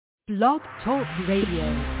Blog Talk Radio.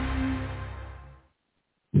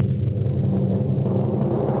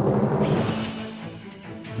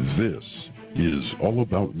 This is All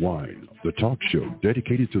About Wine, the talk show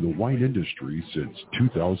dedicated to the wine industry since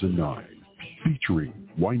 2009, featuring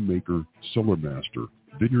winemaker, cellar master,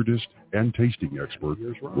 vineyardist, and tasting expert,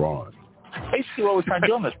 Ron. Basically, what we're trying to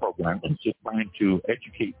do on this program is just trying to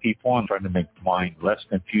educate people and trying to make wine less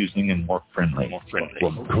confusing and more friendly.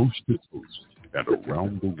 From coast to coast and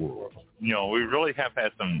around the world. You know, we really have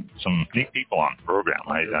had some neat people on the program.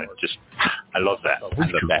 I love that. Post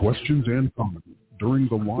your questions and comments during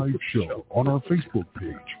the live show on our Facebook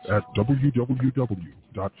page at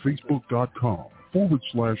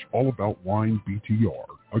www.facebook.com/allaboutwinebtr.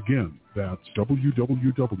 Again, that's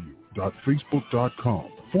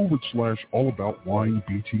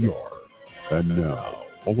www.facebook.com/allaboutwinebtr. And now,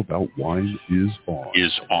 All About Wine is on.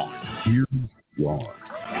 Here's Ron.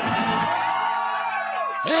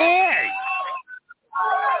 Hey!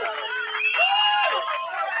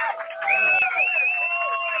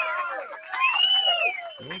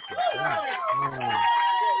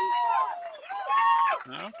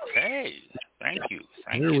 Okay. Thank you.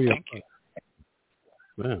 Thank you.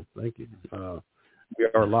 Man, thank you. We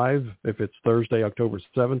are live if it's Thursday, October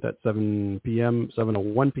 7th at 7 p.m.,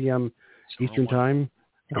 7:01 p.m. Eastern Time.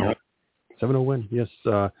 7:01, yes.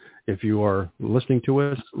 If you are listening to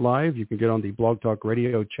us live, you can get on the Blog Talk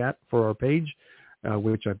Radio chat for our page,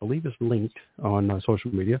 which I believe is linked on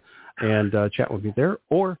social media, and chat with me there,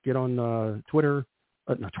 or get on on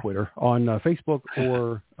Facebook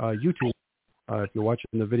or YouTube. If you're watching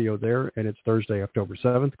the video there and it's Thursday, October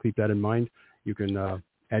 7th, keep that in mind. You can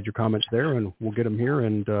add your comments there, and we'll get them here,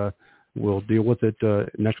 and we'll deal with it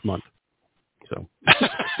next month. So.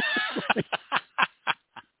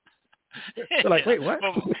 They're like, wait, what?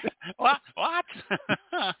 What?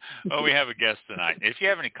 Well, we have a guest tonight. If you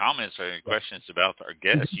have any comments or any questions about our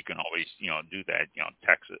guest, you can always, do that.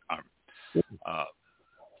 Text it.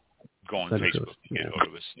 Go on Facebook.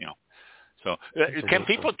 It was, So, can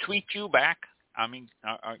people tweet you back? I mean,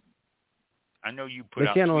 I know you put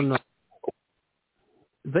out. They can on.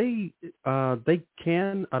 They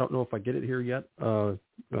can. I don't know if I get it here yet. I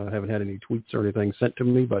haven't had any tweets or anything sent to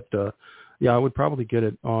me, but yeah, I would probably get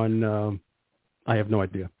it on. I have no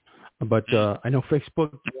idea, but I know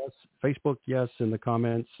Facebook. Yes, in the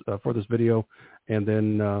comments for this video, and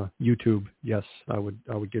then YouTube. Yes, I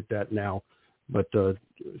would get that now, but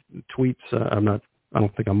tweets. I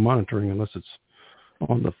don't think I'm monitoring unless it's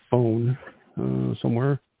on the phone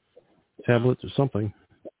somewhere, tablets or something.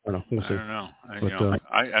 I don't know. We'll see.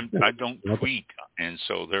 I don't tweet, and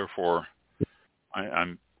so therefore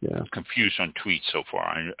I'm confused on tweets so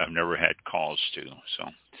far. I've never had calls to.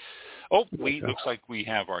 So, looks like we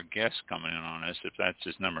have our guest coming in on us. If that's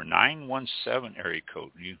his number, 917 area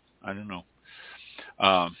code. I don't know.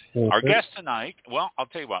 Our guest tonight. Well, I'll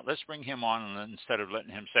tell you what. Let's bring him on, and instead of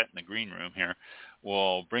letting him sit in the green room here,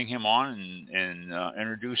 we'll bring him on and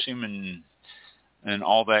introduce him and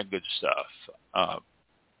all that good stuff.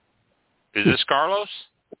 Is this Carlos?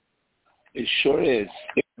 It sure is.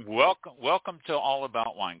 Welcome to All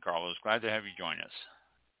About Wine, Carlos. Glad to have you join us.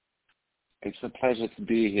 It's a pleasure to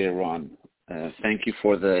be here, Ron. Thank you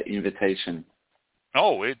for the invitation.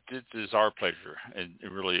 Oh, it is our pleasure. It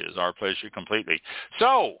really is our pleasure completely.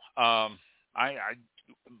 So,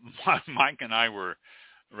 Mike and I were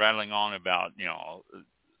rattling on about,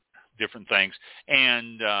 different things,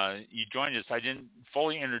 and you joined us. I didn't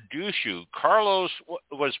fully introduce you. Carlos, what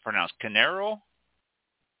was pronounced? Carneiro?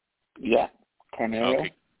 Yeah, Carneiro.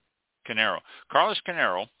 Okay, Carneiro. Carlos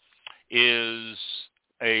Carneiro is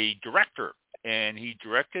a director, and he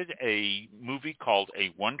directed a movie called A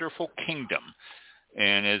Wonderful Kingdom,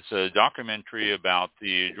 and it's a documentary about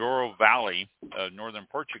the Douro Valley of northern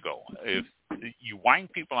Portugal. If you wine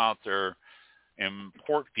people out there and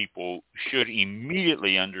port people should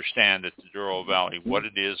immediately understand that the Douro Valley, what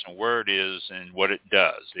it is and where it is and what it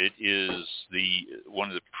does. It is one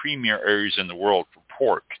of the premier areas in the world for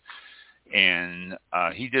port. And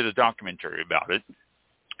he did a documentary about it.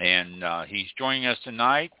 And he's joining us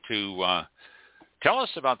tonight to tell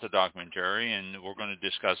us about the documentary, and we're going to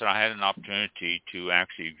discuss it. I had an opportunity to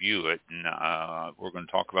actually view it, and we're going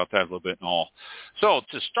to talk about that a little bit and all. So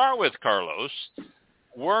to start with, Carlos,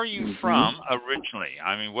 where are you from originally?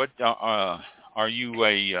 I mean, what are you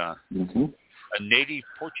a native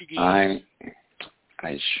Portuguese? I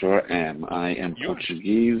sure am. I am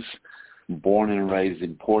Portuguese, born and raised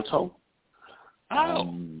in Porto.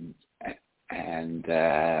 Oh. And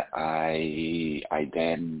I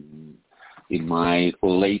then, in my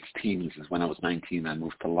late teens, when I was 19, I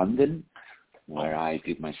moved to London, where I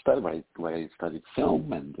did my study, where I studied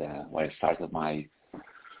film, and where I started my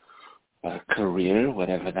career,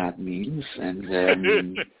 whatever that means, and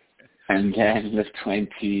then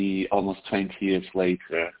almost 20 years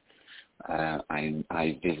later,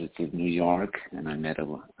 I visited New York, and I met a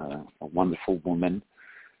wonderful woman,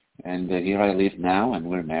 and here I live now, and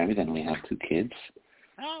we're married, and we have 2 kids.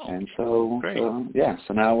 Oh, and so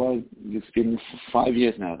now it's been 5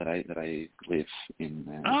 years now that I live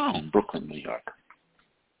in Brooklyn, New York.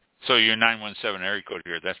 So your 917 area code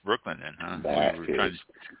here, that's Brooklyn then, huh?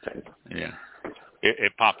 Yeah.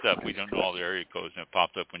 It popped up. We don't know all the area codes, and it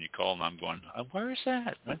popped up when you called, and I'm going, where is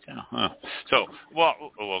that? So, well,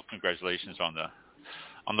 congratulations on the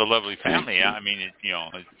lovely family. I mean, it's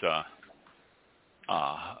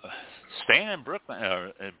staying in Brooklyn.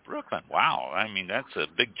 Wow. I mean, that's a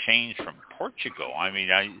big change from Portugal. I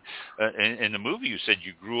mean, in the movie you said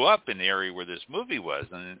you grew up in the area where this movie was,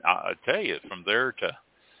 and I tell you, from there to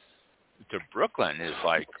Brooklyn is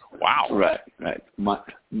like, wow. Right.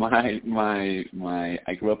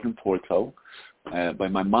 I grew up in Porto,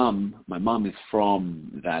 but my mom is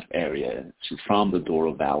from that area. She's from the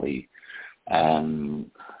Douro Valley,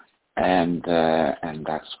 and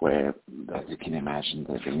that's where, as you can imagine,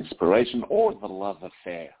 the inspiration or the love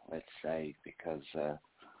affair, let's say, because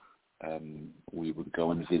we would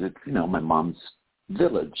go and visit, my mom's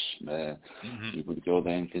village. We would go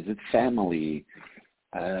there and visit family.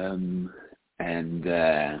 And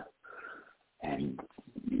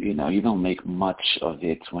you don't make much of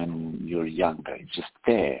it when you're younger. It's just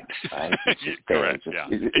there, right? It's just there. Correct.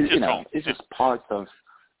 It's just part of,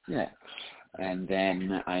 And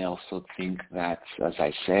then I also think that, as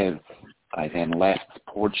I said, I then left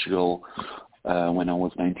Portugal when I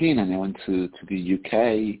was 19, and I went to the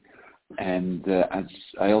UK. And as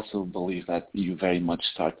I also believe that you very much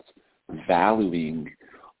start valuing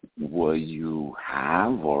where you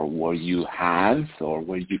have or where you have or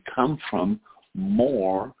where you come from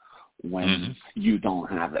more when you don't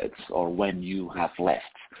have it or when you have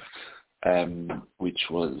left, which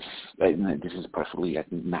was, this is perfectly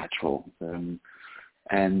natural.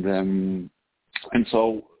 And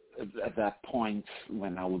so at that point,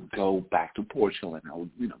 when I would go back to Portugal and I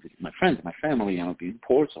would, visit my friends, my family, and I would be in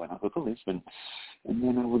Porto and I would go to Lisbon, and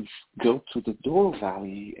then I would go to the Douro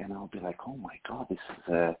Valley and I would be like, oh my God,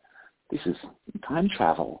 this is time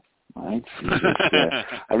travel, right?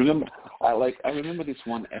 I remember this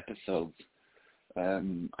one episode.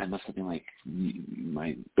 I must have been like in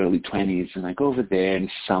my early 20s, and I go over there in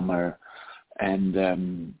summer, and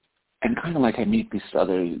kind of like I meet these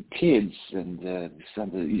other kids and these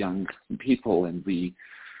other young people, and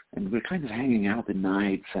we're kind of hanging out at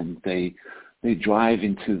nights, and they drive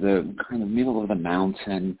into the kind of middle of the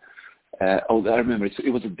mountain. I remember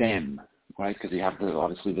it was a dam, right? Because you have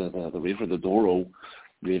obviously the river, the Douro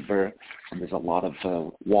River, and there's a lot of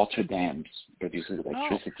water dams producing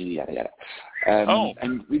electricity, yada yada.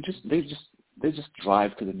 And they just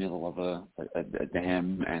drive to the middle of a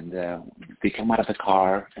dam, and they come out of the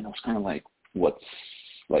car, and I was kind of like, what's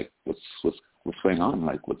going on?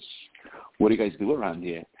 Like, what do you guys do around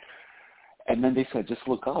here? And then they said, just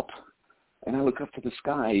look up. And I look up to the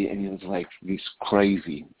sky, and it was like this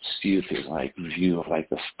crazy, stupid, like view of like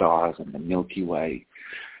the stars and the Milky Way.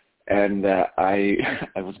 And I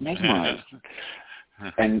was mesmerized.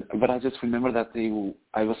 But I just remember that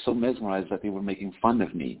I was so mesmerized that they were making fun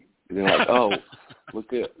of me. They were like, "Oh,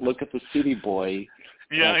 look at the city boy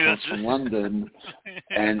comes from London,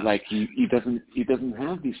 and like he doesn't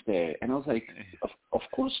have this there." And I was like, "Of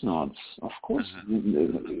course not. Of course,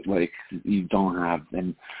 like you don't have."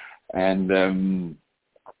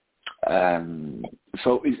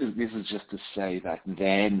 So this is just to say that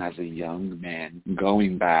then, as a young man,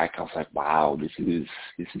 going back, I was like, wow, this is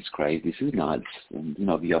great. This is nuts. And,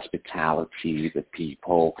 the hospitality, the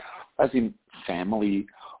people, as in family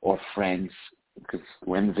or friends, because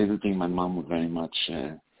when visiting, my mom would very much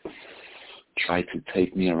try to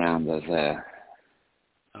take me around as a,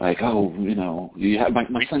 like, you have,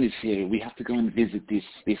 my son is here. We have to go and visit this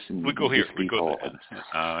and we go here. We go there.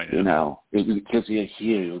 Because we are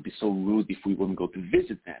here. It would be so rude if we wouldn't go to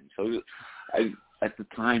visit them. So at the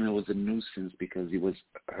time, it was a nuisance because it was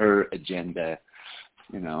her agenda,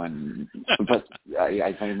 but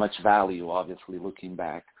I very much value, obviously, looking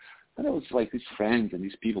back. But it was like these friends and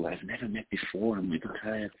these people I've never met before. I'm like,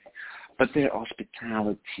 okay. But their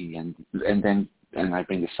hospitality, and I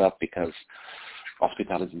bring this up because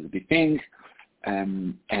hospitality is a big thing,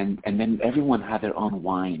 and then everyone had their own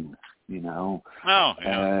wine, Oh,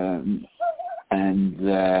 yeah. And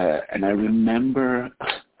I remember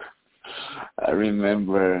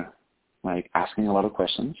like asking a lot of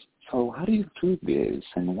questions. "Oh, how do you do this?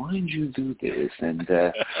 And why did you do this?" And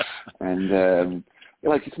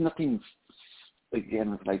like it's nothing.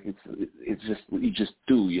 Again, like it's just you just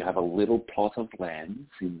do. You have a little plot of land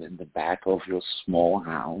in the back of your small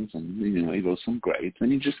house, and you grow some grapes,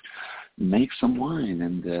 and you just make some wine.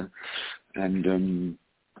 And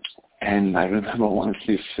I remember once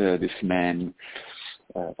this man,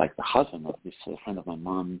 like the husband of this friend of my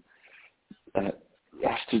mom,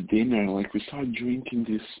 after dinner, like we started drinking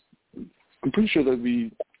this. I'm pretty sure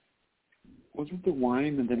that wasn't the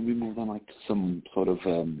wine, and then we moved on like to some sort of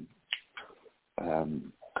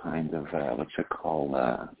kind of what's it called,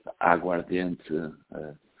 aguardiente,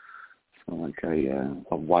 so like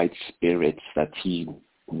a white spirit that he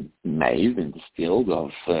made and distilled of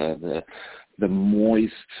the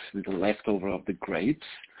moist, the leftover of the grapes.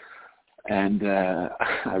 And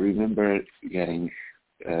I remember getting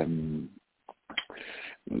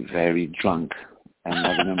very drunk, and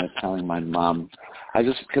I remember telling my mom,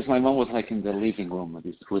 because my mom was like in the living room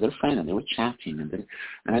with her friend, and they were chatting, and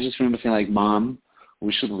I just remember saying like, "Mom,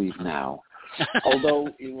 we should leave now." Although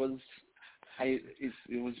it was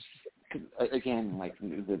again like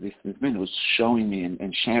this man was showing me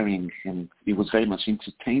and sharing, and it was very much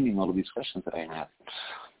entertaining all of these questions that I had.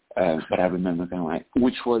 But I remember going like,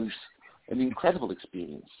 which was an incredible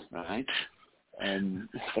experience, right?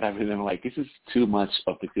 But I remember like, this is too much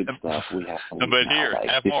of the good stuff we have to leave but now. here, like,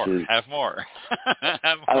 have more. Have more.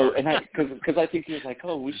 Oh, and because I think he was like,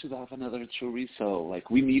 "Oh, we should have another chorizo. Like,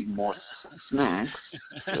 we need more snacks,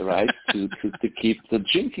 right, to keep the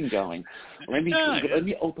drinking going. Let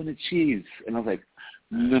me open a cheese." And I was like,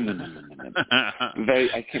 "No.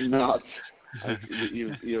 I cannot.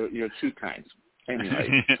 You're too kind."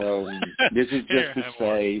 Anyway, so this is just to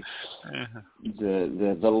say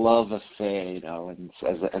the love affair, and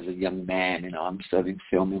as a young man, I'm studying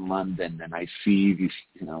film in London, and I see these,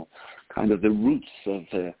 kind of the roots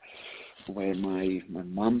of where my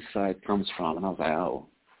mom's side comes from, and I was like, oh,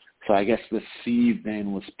 so I guess the seed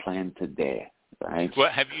then was planted there, right?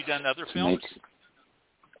 What, have you done other films?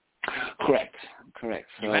 Correct.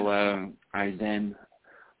 So I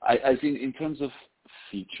think in terms of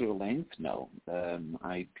feature length, no.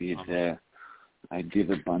 I did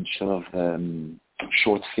a bunch of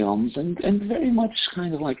short films and very much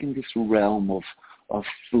kind of like in this realm of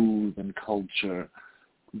food and culture.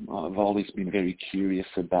 I've always been very curious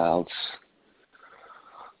about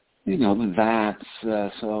that.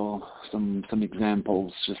 So some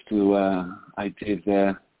examples just to I did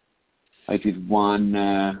one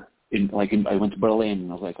I went to Berlin.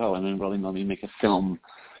 I was like, oh, I'm in Berlin, let me make a film.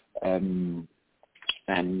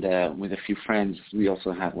 And with a few friends, we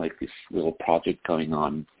also had like this little project going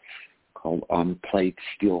on called On Plate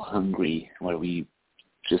Still Hungry, where we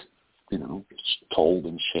just, told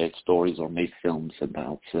and shared stories or made films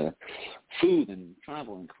about food and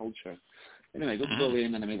travel and culture. Anyway, I go to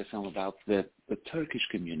Berlin and I made a film about the Turkish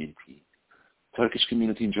community. Turkish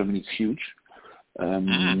community in Germany is huge.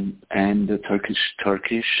 And the Turkish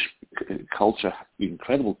culture,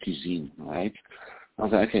 incredible cuisine, right? I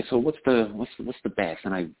was like, okay, so what's the best?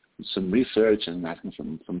 And I did some research and asking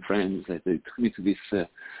some friends. They took me to this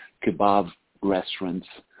kebab restaurant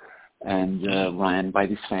and ran by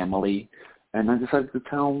this family. And I decided to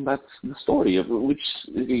tell that the story of which,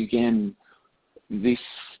 again, the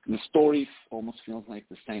story almost feels like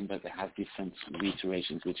the same, but it has different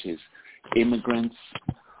reiterations, which is immigrants.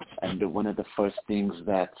 And one of the first things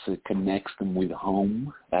that connects them with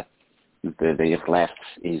home that they have left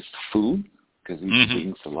is food, because it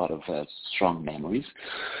brings a lot of strong memories.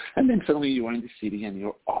 And then suddenly you are in the city and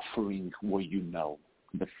you're offering what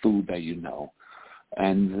the food that you know.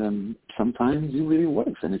 And sometimes it really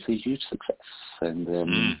works, and it's a huge success. And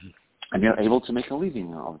you're able to make a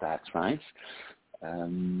living of that, right?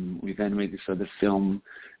 We then made this other film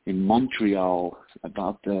in Montreal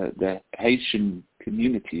about the Haitian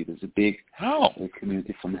community. There's a big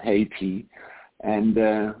community from Haiti. And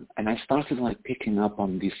I started like picking up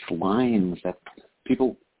on these lines that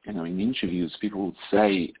people, in interviews, people would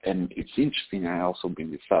say, and it's interesting. I also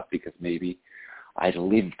bring this up because maybe I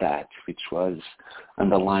lived that, which was,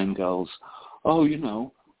 and the line goes, oh,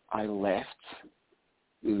 I left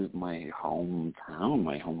my hometown,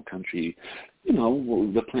 my home country.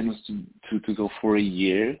 The plan was to go for a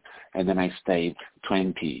year, and then I stayed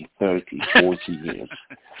 20, 30, 40 years.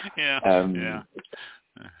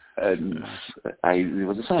 And it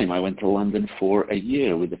was the same. I went to London for a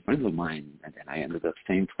year with a friend of mine, and then I ended up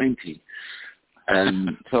staying 20.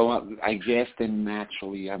 So I guess then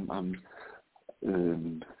naturally I'm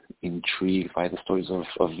intrigued by the stories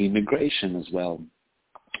of immigration as well,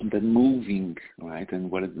 the moving, right?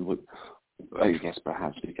 And I guess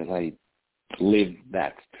perhaps because I lived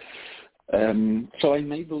that. So I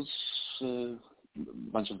made those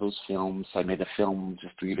bunch of those films. I made a film,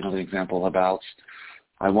 just to give another example,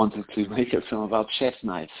 I wanted to make a film about chef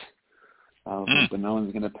knives. But no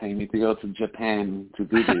one's going to pay me to go to Japan to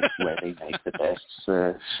do this, where they make the best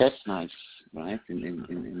chef knives, right,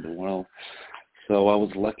 in the world. So I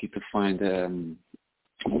was lucky to find a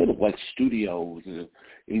little like studio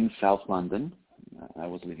in South London. I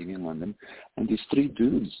was living in London, and these three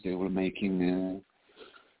dudes, they were making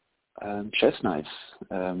chef knives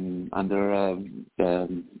under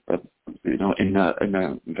in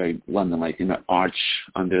a very London, like in an arch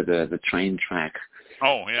under the train track.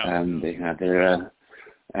 Oh yeah. And they had their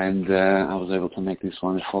I was able to make this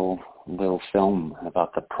wonderful little film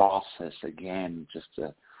about the process again, just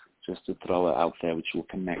to throw it out there, which will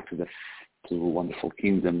connect to the Wonderful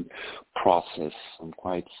Kingdom process. I'm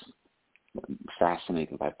quite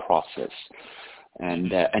fascinated by process.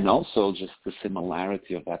 And also just the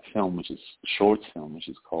similarity of that film, which is a short film, which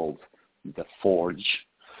is called The Forge.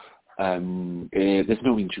 There's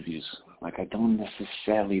no interviews. Like, I don't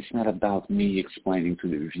necessarily, it's not about me explaining to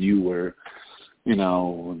the viewer,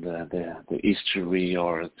 the history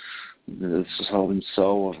or the so and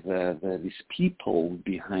so of these people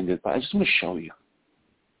behind it. But I just want to show you.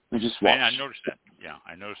 I just watch. I noticed that. Yeah,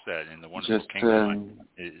 I noticed that in The Wonderful Kingdom.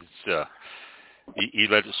 He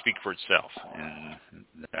let it speak for itself, and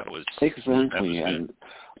that was exactly. That was and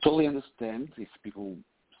totally understand if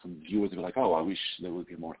some viewers will be like, "Oh, I wish there would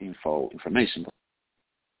be more information."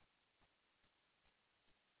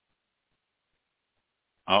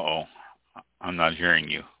 Uh-oh, I'm not hearing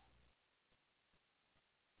you,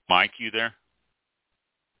 Mike. You there?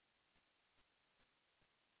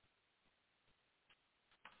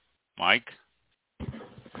 Mike?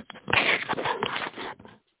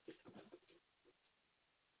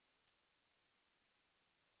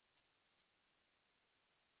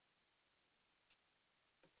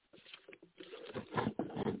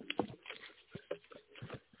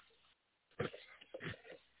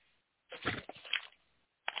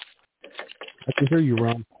 I can hear you,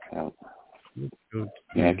 Ron.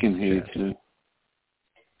 Yeah, I can hear you too.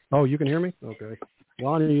 Oh, you can hear me? Okay.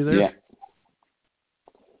 Ron, are you there? Yeah.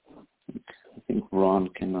 I think Ron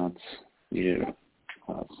cannot hear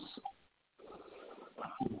us.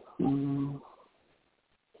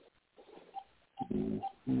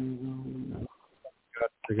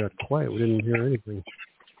 They got quiet. We didn't hear anything.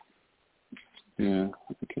 Yeah,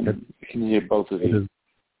 I can hear both of you.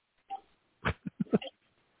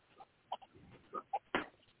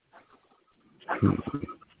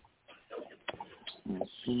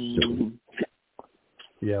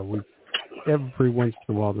 Yeah, every once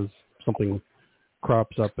in a while there's something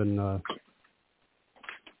crops up and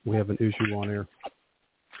we have an issue on air.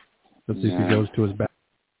 Let's see if he goes to his back.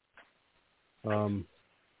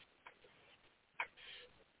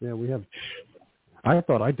 Yeah, we have. I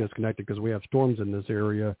thought I disconnected because we have storms in this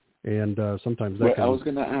area, and sometimes that. I was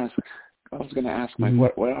going to ask, Mike,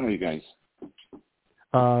 where are you guys?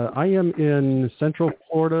 I am in Central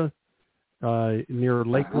Florida, near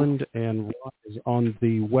Lakeland, and Ron is on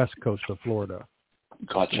the west coast of Florida.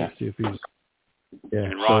 Gotcha. Let's see if he's. Yeah,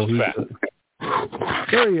 and Ron's back.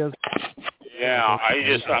 There he is. Yeah,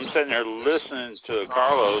 I'm sitting there listening to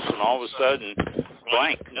Carlos, and all of a sudden,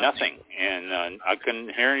 blank, nothing, and I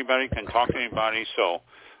couldn't hear anybody, couldn't talk to anybody. So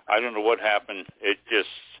I don't know what happened. It just,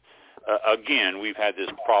 again, we've had this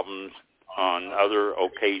problem on other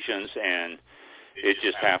occasions, and it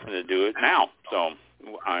just happened to do it now. So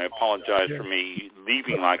I apologize for me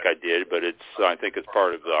leaving like I did, but I think it's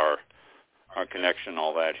part of our connection,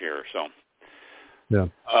 all that here. So yeah.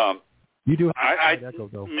 You do. I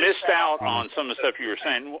missed out on some of the stuff you were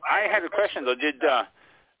saying. I had a question though. Did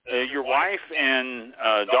your wife and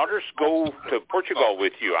daughters go to Portugal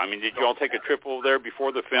with you? I mean, did you all take a trip over there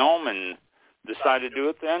before the film and decide to do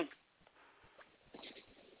it then?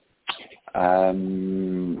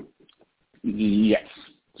 Yes.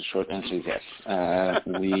 The short answer is yes.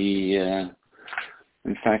 We,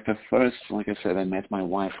 in fact, at first, like I said, I met my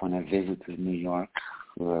wife when I visited New York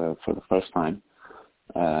for the first time.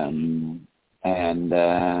 And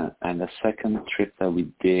the second trip that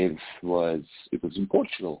we did was in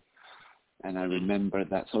Portugal, and I remember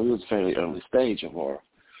that. So it was very early stage of our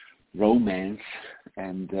romance,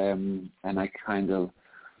 and I kind of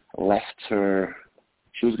left her.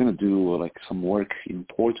 She was going to do like some work in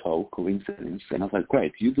Porto, coincidence, and I was like,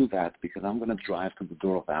 great, you do that because I'm going to drive to the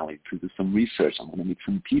Douro Valley to do some research. I'm going to meet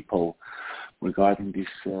some people regarding this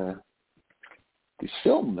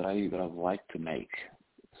film that I would like to make.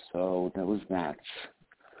 So that was that.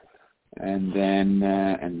 And then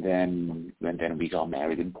we got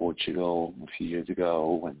married in Portugal a few years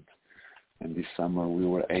ago, and this summer we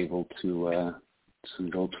were able to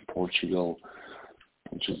go to Portugal,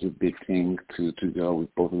 which was a big thing to go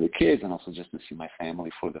with both of the kids, and also just to see my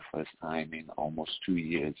family for the first time in almost 2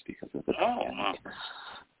 years because of the pandemic.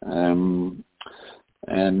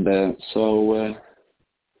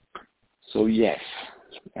 So yes,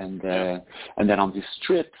 and then on this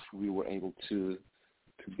trip we were able to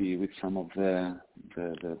be with some of the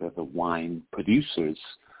wine producers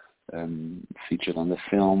featured on the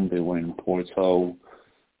film. They were in Porto.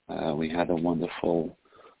 We had a wonderful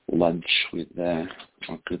lunch with our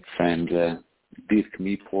good friend Dirk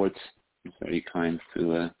Meeport, who's very kind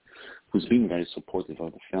to, who's been very supportive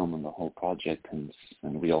of the film and the whole project, and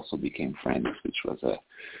we also became friends, which was a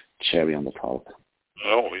cherry on the top.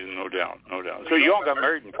 Oh, no doubt. So you all got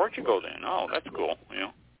married in Portugal then? Oh, that's cool.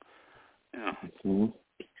 Yeah. Mm-hmm.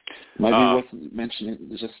 Might be worth mentioning,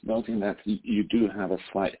 just noting that you do have a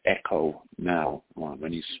slight echo now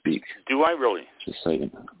when you speak. Do I really? Just so you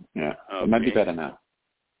know. Yeah. Okay. It might be better now.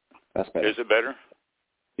 That's better. Is it better?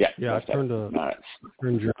 Yeah. Yeah, I turned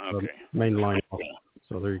your main line off.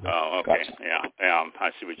 So there you go. Oh, okay. Gotcha. Yeah.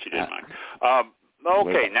 I see what you did, Mike.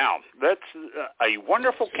 Okay, now that's A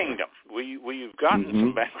Wonderful Kingdom. We've gotten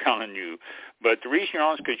some background on you, but the reason you're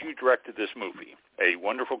on is because you directed this movie, A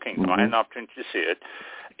Wonderful Kingdom. I had an opportunity to see it.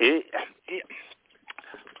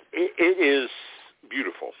 It is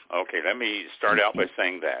beautiful. Okay, let me start out by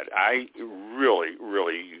saying that I really,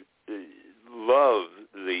 really love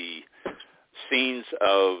the scenes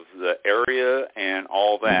of the area and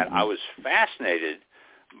all that. I was fascinated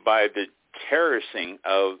by the terracing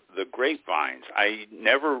of the grapevines. I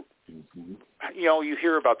never, you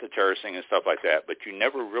hear about the terracing and stuff like that, but you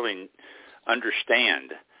never really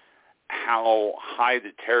understand how high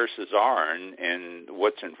the terraces are and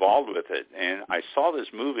what's involved with it. And I saw this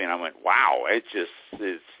movie and I went, wow, it's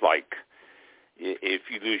like if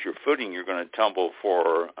you lose your footing, you're going to tumble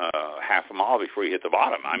for half a mile before you hit the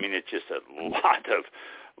bottom. I mean, it's just a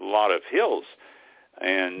lot of hills.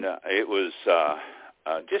 And it was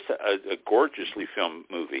just a gorgeously filmed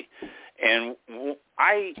movie. And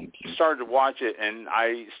I started to watch it, and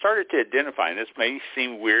I started to identify, and this may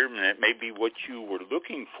seem weird, and it may be what you were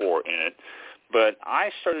looking for in it, but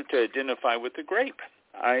I started to identify with the grape.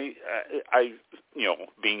 I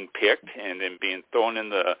being picked and then being thrown in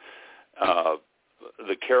the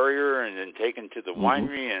carrier and then taken to the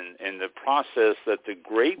winery, and the process that the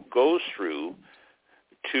grape goes through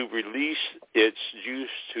to release its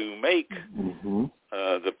juice to make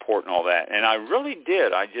the port and all that. And I really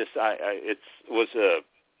did. It was a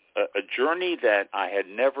journey that I had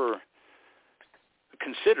never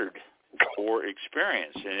considered or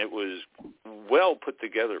experienced, and it was well put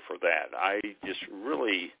together for that. I just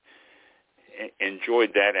really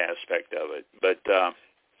enjoyed that aspect of it. But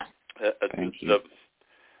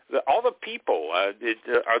all the people, are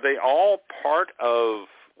they all part of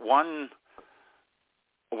one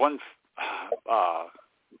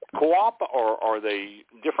co-op, or are they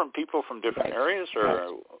different people from different areas?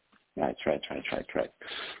 Or Right.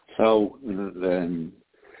 So the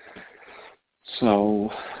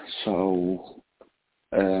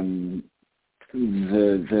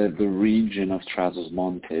region of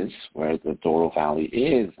Trás-os-Montes, where the Douro Valley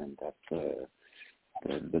is, and that the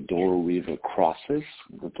Douro River crosses.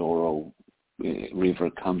 The Douro River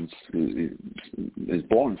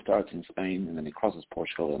starts in Spain, and then it crosses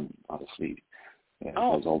Portugal, and obviously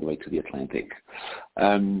goes all the way to the Atlantic.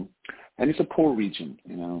 And it's a poor region,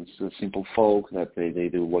 It's a simple folk that they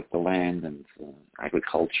do work the land and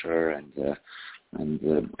agriculture and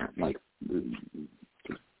like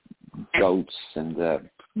goats and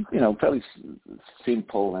fairly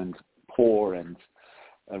simple and poor and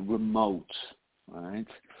remote, right?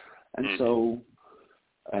 And so.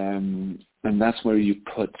 And that's where you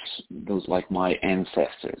put those, like my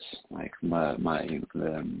ancestors, like my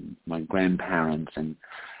grandparents, and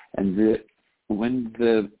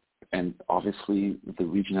obviously the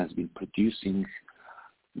region has been producing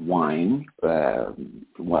wine.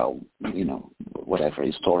 Whatever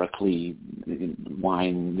historically,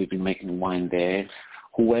 wine, they've been making wine there.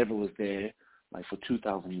 Whoever was there, like for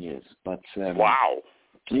 2,000 years. But wow,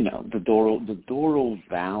 the Douro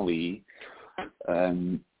Valley.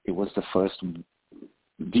 It was the first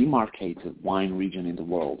demarcated wine region in the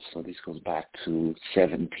world. So this goes back to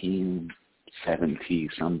 1770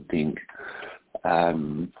 something,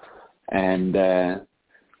 and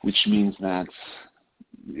which means that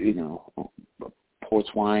port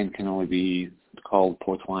wine can only be called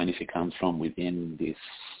port wine if it comes from within these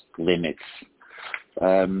limits.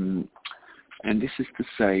 And this is to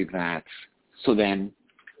say that, so then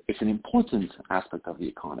it's an important aspect of the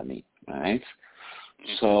economy, right?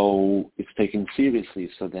 So it's taken seriously.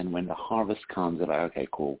 So then when the harvest comes, they're like, okay,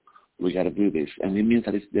 cool, we got to do this. And it means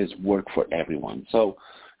that there's work for everyone. So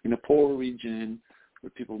in a poor region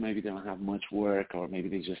where people maybe don't have much work, or maybe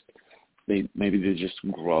they just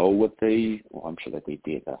grow what well, I'm sure that they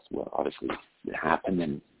did. That's what obviously it happened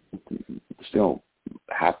and still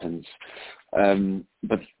happens.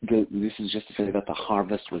 But this is just to say that the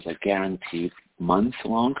harvest was a guaranteed month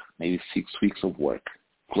long, maybe 6 weeks of work.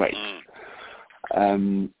 Great.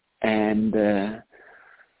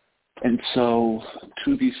 And so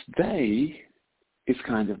to this day, it's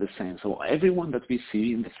kind of the same. So everyone that we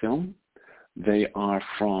see in the film, they are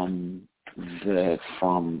from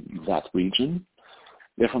that region.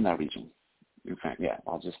 They're from that region. In fact, yeah,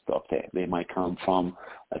 I'll just stop there. They might come from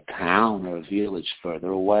a town or a village further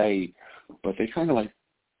away, but they kind of like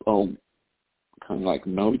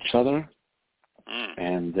know each other,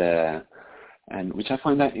 and which I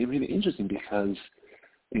find that really interesting because,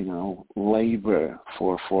 you know, labor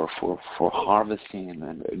for harvesting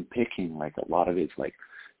and picking, like a lot of it's like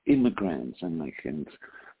immigrants and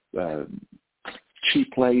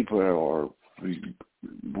cheap labor or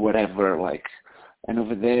whatever, like. And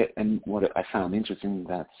over there, and what I found interesting,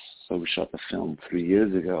 so we shot the film 3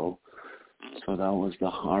 years ago, so that was the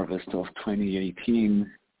harvest of 2018.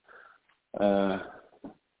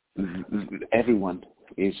 Everyone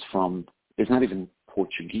is it's not even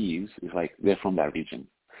Portuguese, it's like they're from that region.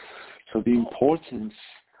 So the importance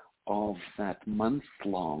of that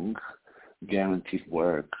month-long guaranteed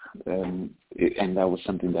work, and that was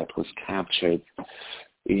something that was captured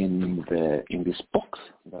in this book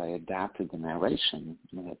that I adapted, the narration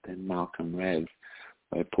that then Malcolm read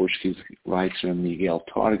by a Portuguese writer, Miguel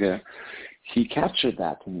Torga. He captured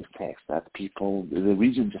that in his text, that the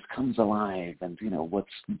region just comes alive, and, you know,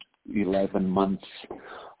 what's 11 months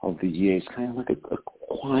of the year is kind of like a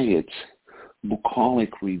quiet,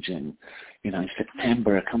 bucolic region. You know, in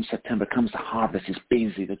September comes the harvest, it's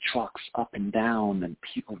busy, the trucks up and down, and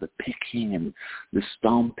people, the picking and the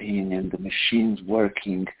stomping and the machines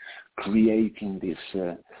working, creating this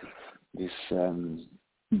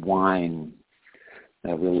wine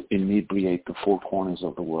that will inebriate the four corners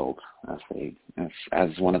of the world,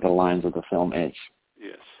 as one of the lines of the film is.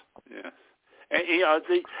 Yes, yes. And, you know,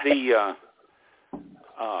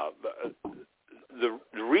 the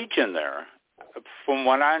region there, from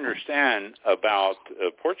what I understand about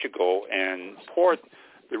Portugal and Port,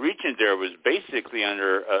 the region there was basically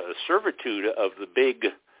under a servitude of the big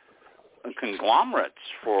conglomerates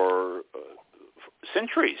for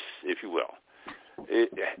centuries, if you will.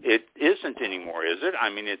 It isn't anymore, is it? I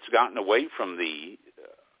mean, it's gotten away from the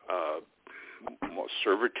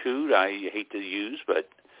servitude I hate to use, but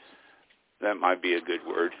that might be a good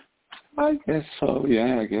word. I guess so.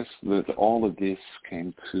 Yeah, I guess that all of this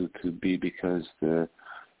came to be because the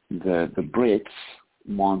Brits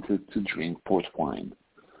wanted to drink port wine.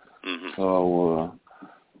 Mm-hmm. So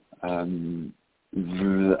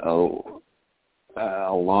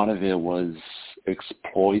a lot of it was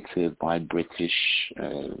exploited by British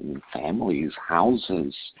families,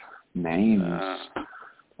 houses, names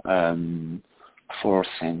for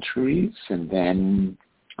centuries, and then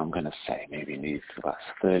I'm going to say maybe in these last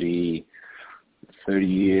 30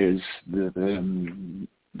 years,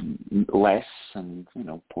 less, and, you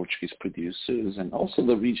know, Portuguese producers, and also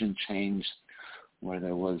the region changed where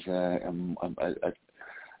there was a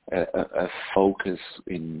focus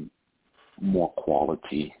in more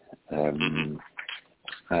quality, and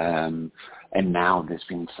now there's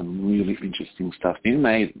been some really interesting stuff being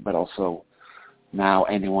made, but also now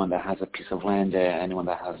anyone that has a piece of land there, anyone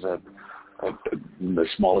that has a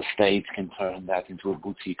small estate can turn that into a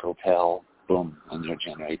boutique hotel, boom, and you're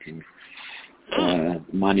generating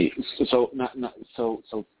money. So not so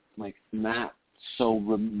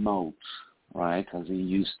remote, right, as it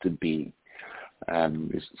used to be.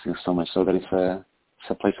 It's so much so that it's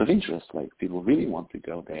a place of interest. Like, people really want to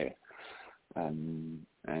go there, and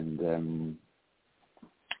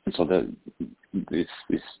so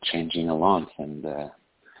it's changing a lot, and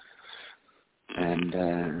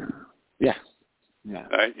yeah.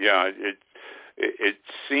 It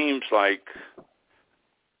seems like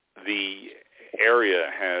the area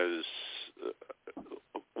has,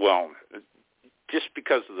 just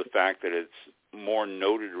because of the fact that it's more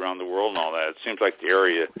noted around the world and all that, it seems like the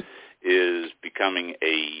area is becoming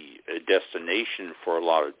a destination for a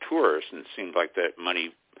lot of tourists, and it seems like that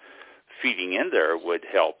money feeding in there would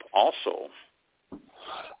help also.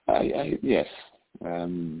 Yes.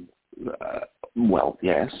 Well,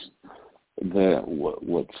 yes.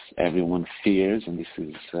 what everyone fears, and this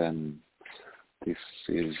is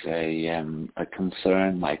a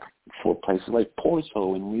concern, like for places like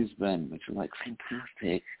Porto and Lisbon, which are like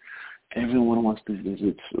fantastic. Everyone wants to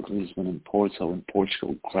visit Lisbon and Porto and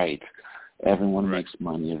Portugal. Great. Everyone makes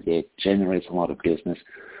money of it, generates a lot of business.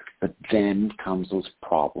 But then comes those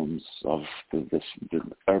problems of the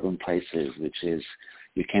urban places, which is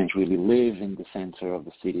you can't really live in the center of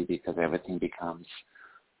the city because everything becomes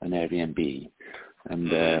an Airbnb.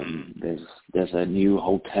 And there's a new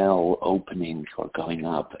hotel opening or going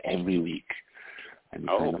up every week. And it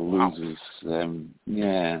kind of loses.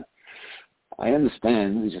 I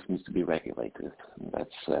understand. It just needs to be regulated.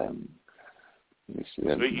 That's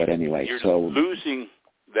but anyway, you're losing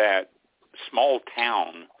that small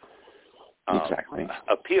town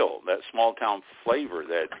appeal, that small town flavor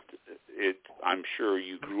that I'm sure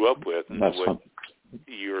you grew up with, and what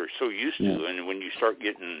you're so used to. And when you start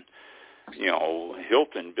getting,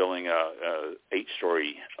 Hilton building a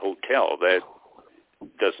 8-story hotel, that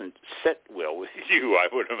doesn't sit well with you, I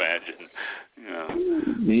would imagine.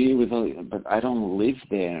 Me, but I don't live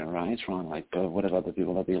there, right, Ron? Like, what about the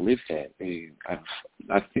people that they live there?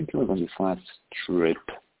 I think it was on this last trip,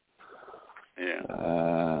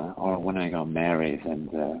 or when I got married, and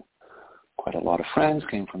quite a lot of friends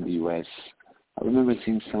came from the U.S. I remember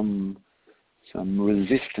seeing some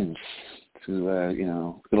resistance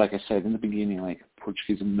to, like I said in the beginning, like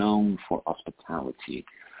Portuguese are known for hospitality.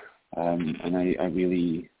 And I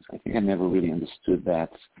think I never really understood that,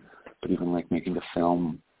 but even like making the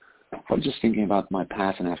film, I was just thinking about my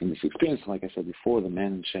past and having this experience, like I said before, the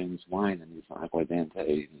man sharing his wine and his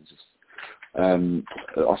aguardente,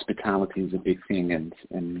 hospitality is a big thing, and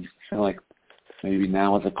I feel like maybe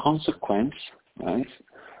now as a consequence, right,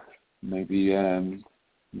 maybe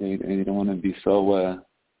they don't want to be so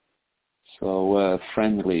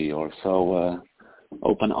friendly or so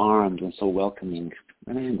open-armed and so welcoming.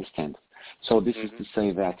 And I understand. So this is to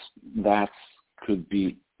say that could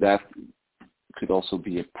also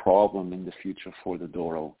be a problem in the future for the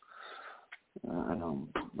Douro. I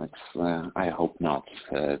hope not,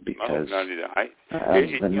 because as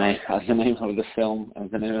the name of the film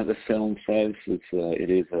says, it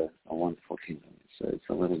is a wonderful kingdom. It's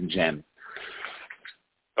a little gem.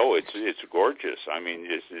 Oh, it's gorgeous. I mean,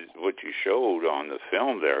 what you showed on the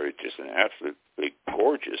film there. It's just an absolutely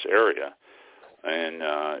gorgeous area. And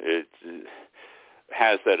it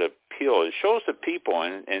has that appeal. It shows the people,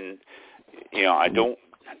 and I don't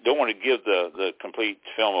want to give the complete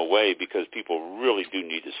film away because people really do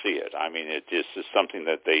need to see it. I mean, it just is something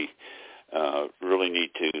that they really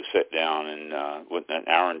need to sit down and with an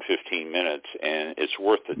hour and 15 minutes, and it's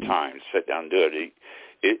worth the time to sit down and do it.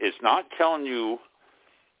 It's not telling you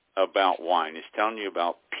about wine; it's telling you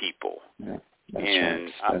about people. Yeah,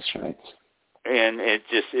 that's right. And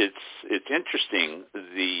it's interesting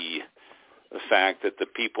the fact that the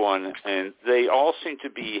people and they all seem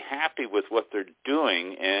to be happy with what they're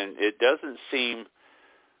doing, and it doesn't seem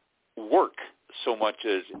work so much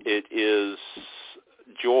as it is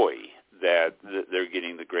joy that they're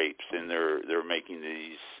getting the grapes and they're making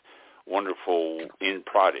these wonderful end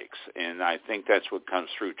products. And I think that's what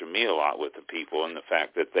comes through to me a lot with the people, and the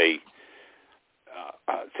fact that they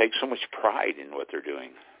take so much pride in what they're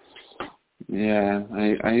doing. Yeah,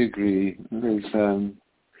 I agree. There's a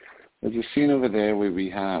scene over there where we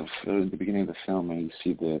have at the beginning of the film, where you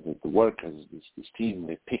see the workers, this team,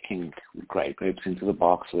 they're picking grapes into the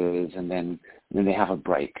boxes, and then they have a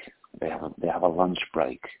break. They have a lunch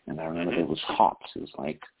break, and I remember it was hot. It was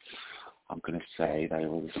like, I'm gonna say that it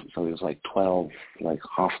was like 12, like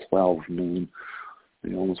 12:30 noon,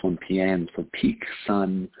 almost 1 p.m. So peak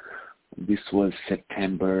sun. This was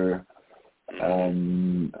September.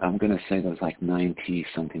 I'm going to say there's like 90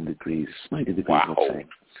 something degrees, 90 degrees, wow. Let's say.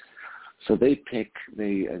 So they pick,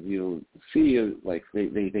 as you'll see, like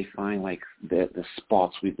they find like the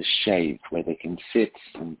spots with the shade where they can sit,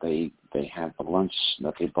 and they have the lunch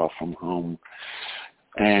that they brought from home,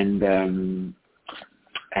 and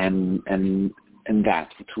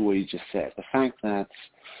that's to what you just said. The fact that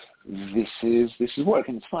this is work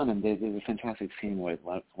and it's fun, and there's a fantastic scene where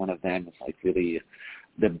one of them is like really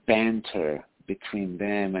the banter between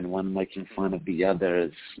them, and one making fun of the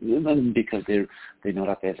others, even because they know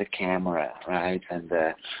that there's a camera, right? And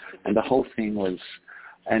the whole thing was,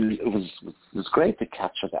 and it was great to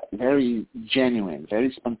capture that, very genuine,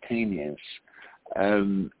 very spontaneous,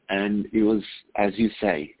 and it was, as you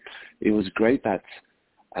say, it was great that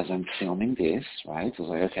as I'm filming this, right, I was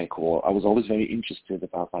like, okay, cool. I was always very interested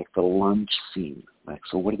about like the lunch scene. Like,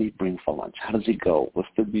 so what do they bring for lunch? How does it go? What's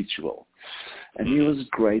the ritual? And it was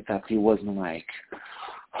great that he wasn't like,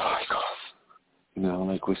 oh my God,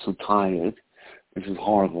 like we're so tired. This is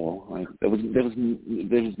horrible. Like there was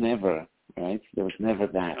never, right? There was never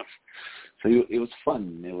that. So it was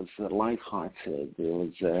fun. It was lighthearted. It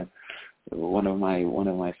was one of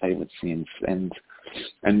my favorite scenes. And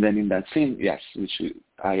then in that scene, yes,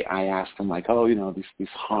 I asked them like, this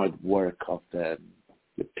hard work of the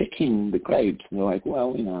picking the grapes. And they're like,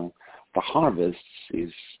 well, the harvest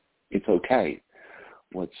it's okay.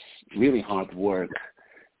 What's really hard work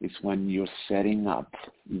is when you're setting up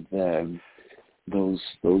the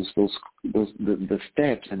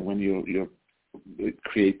steps, and when you're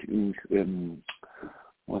creating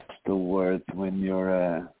what's the word, when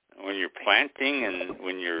you're planting, and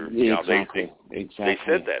when you're exactly. They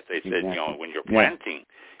said that when you're planting,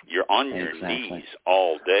 you're on your knees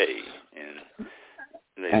all day,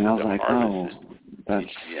 and I was like,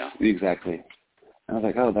 that's exactly. And I was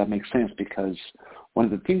like, that makes sense, because one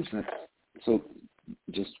of the things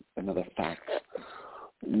just another fact.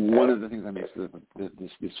 One of the things that makes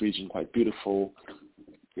this region quite beautiful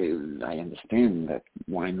is, I understand that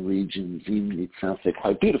wine regions in itself, they're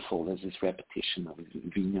quite beautiful. There's this repetition of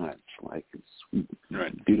vineyards, like it's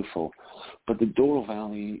beautiful. But the Douro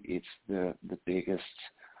Valley, it's the biggest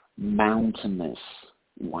mountainous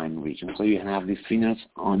wine region. So you have these vineyards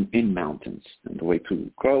in mountains, and the way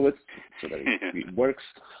to grow it so that it works,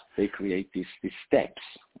 they create these steps,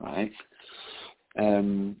 right?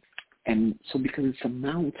 And so because it's a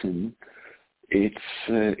mountain,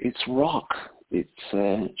 it's rock, it's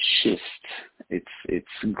schist,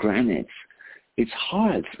 it's granite, it's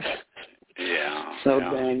hard. Yeah.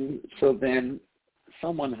 So then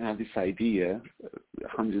someone had this idea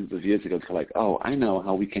hundreds of years ago to like, I know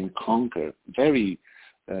how we can conquer, very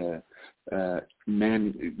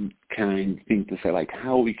mankind thing to say, like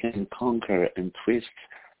how we can conquer and twist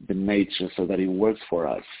the nature so that it works for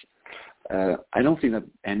us. I don't think that,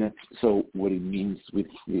 and so what it means with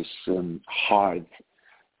this hard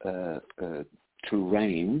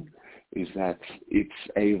terrain is that it's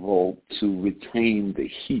able to retain the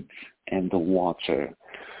heat and the water,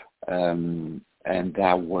 and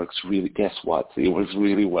that works really. Guess what? It works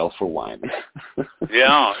really well for wine.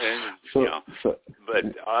 Yeah, but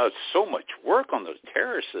so much work on those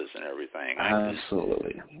terraces and everything.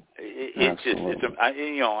 Absolutely.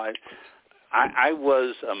 I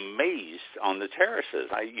was amazed on the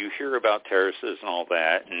terraces. You hear about terraces and all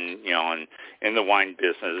that, and and in the wine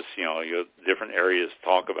business, different areas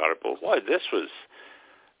talk about it. But boy, this was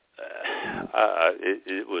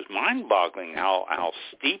it was mind-boggling how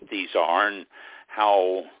steep these are, and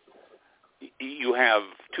how you have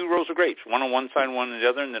two rows of grapes, one on one side, one on the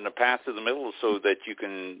other, and then a path to the middle so that you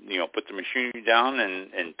can, put the machinery down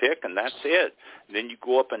and pick, and that's it. Then you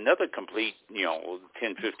go up another complete,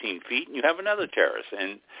 10, 15 feet, and you have another terrace.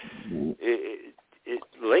 And it's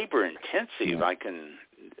labor intensive. Yeah. I can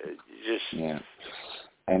just... Yeah.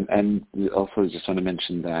 And also just want to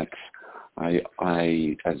mention that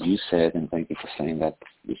I, as you said, and thank you for saying that,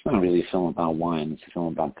 it's not really a film about wine, it's a film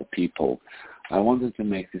about the people. I wanted to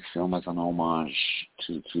make this film as an homage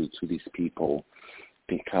to these people,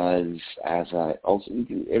 because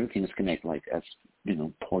everything is connected, like as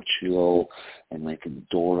Portugal and like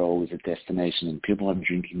Douro is a destination, and people are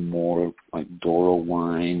drinking more like Douro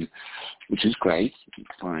wine, which is great,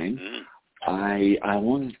 fine. I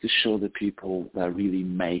wanted to show the people that really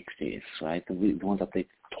make this, right? The ones that they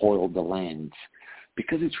toil the land,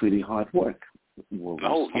 because it's really hard work.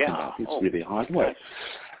 It's really hard work.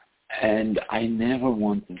 And I never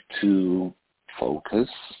wanted to focus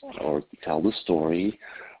or tell the story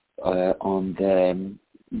on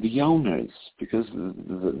the owners, because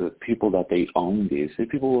the people that they own this, they're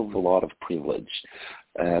people with a lot of privilege.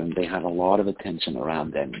 They have a lot of attention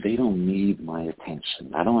around them. They don't need my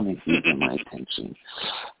attention. I don't want to give them my attention.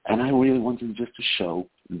 And I really wanted just to show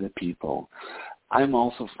the people. I'm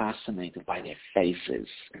also fascinated by their faces,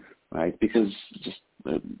 right? Because just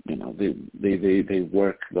they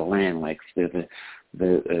work the land, like the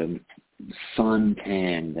sun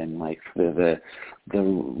tanned, and like the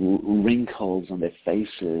wrinkles on their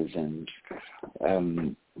faces, and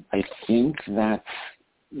I think that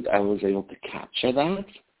I was able to capture that.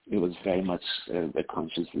 It was very much a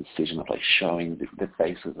conscious decision of like showing the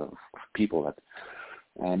faces of people that,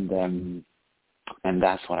 and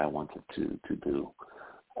that's what I wanted to do.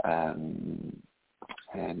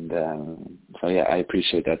 So yeah, I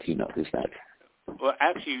appreciate that you noticed that. Well,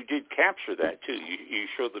 actually, you did capture that too. You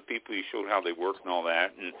showed the people, you showed how they work and all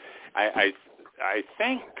that, and I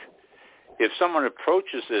think if someone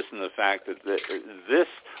approaches this in the fact that this,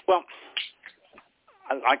 well,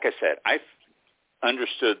 like I said, I've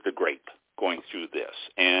understood the grape going through this,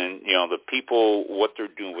 and the people, what they're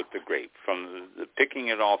doing with the grape, from the picking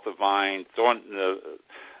it off the vine, throwing the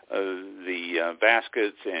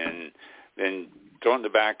baskets, and then throwing it in the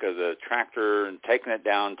back of the tractor and taking it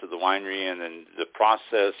down to the winery, and then the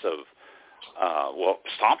process of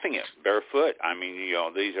stomping it barefoot. I mean,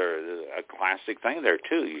 these are a classic thing there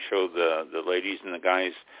too. You show the ladies and the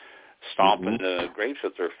guys stomping the grapes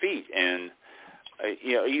with their feet, and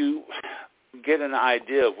you get an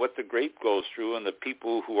idea of what the grape goes through and the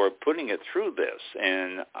people who are putting it through this.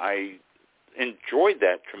 And I enjoyed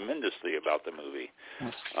that tremendously about the movie.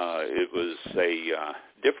 It was a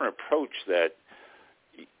different approach that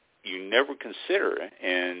you never consider,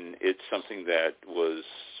 and it's something that was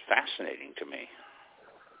fascinating to me.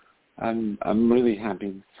 I'm really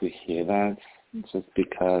happy to hear that, just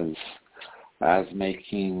because as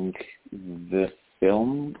making the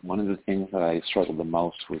film, one of the things that I struggled the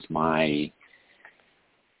most was my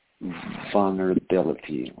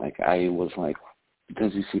vulnerability. Like, I was like,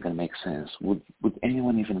 does this even make sense? Would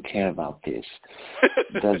anyone even care about this?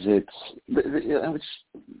 Does it?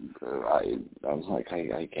 I was like,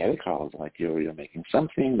 I get it, Carl. Like, you're making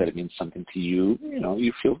something that it means something to you.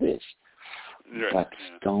 You feel this, but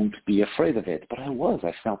don't be afraid of it. But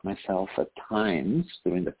I felt myself at times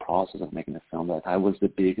during the process of making the film that I was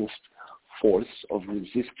the biggest force of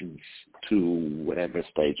resistance to whatever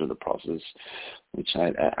stage of the process, which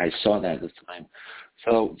I saw that at the time.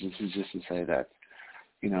 So this is just to say that,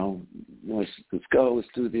 let's go, let's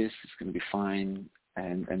do this, it's going to be fine.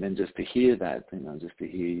 And then just to hear that, just to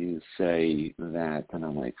hear you say that, and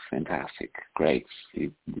I'm like, fantastic, great,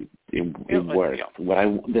 it worked.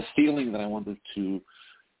 Yeah. The feeling that I wanted to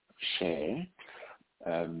share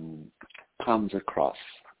comes across.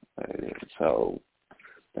 So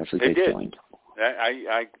that's a good point.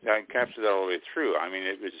 I captured that all the way through. I mean,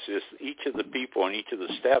 it was just each of the people and each of the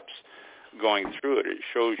steps going through it. It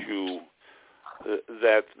shows you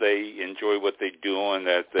that they enjoy what they do and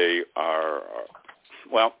that they are,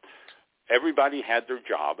 everybody had their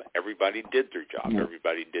job. Everybody did their job. Yeah.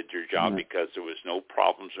 Everybody did their job because there was no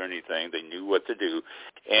problems or anything. They knew what to do.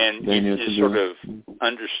 And you sort of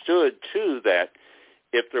understood, too, that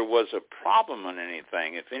if there was a problem on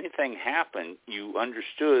anything, if anything happened, you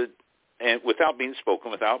understood, and without being spoken,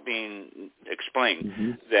 without being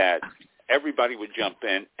explained, that everybody would jump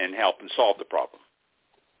in and help and solve the problem.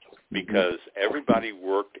 Because everybody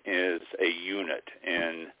worked as a unit,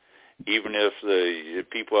 and even if the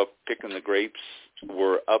people up picking the grapes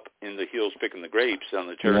were up in the hills picking the grapes, on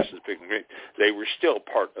the terraces picking the grapes, they were still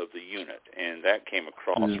part of the unit, and that came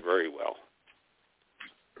across very well.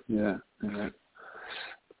 Yeah.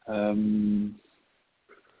 As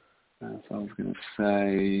I was going to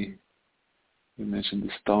say, you mentioned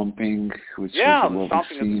the stomping, which the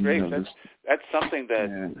stomping of the grapes. That's something that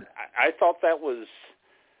I thought that was.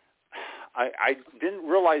 I didn't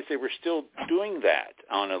realize they were still doing that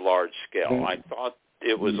on a large scale. I thought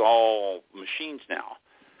it was all machines now.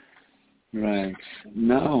 Right.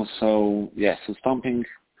 No. So yes, so stomping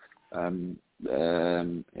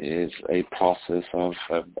is a process of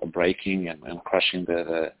breaking and crushing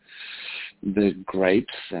the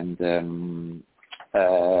grapes, and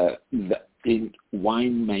in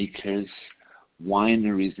winemakers,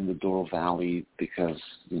 wineries in the Douro Valley, because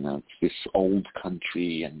it's this old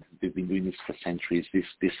country and they've been doing this for centuries.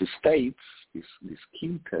 These estates, these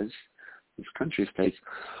quintas, these country estates,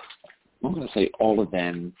 I'm going to say all of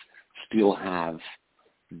them still have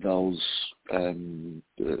those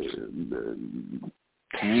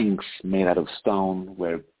tanks made out of stone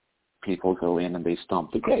where people go in and they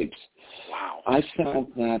stomp the grapes. Wow! I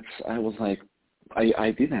felt that I was like,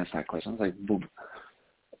 I did ask that question. I was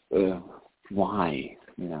like, why?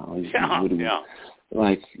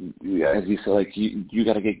 Like, as you said, like you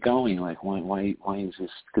got to get going. Like, why is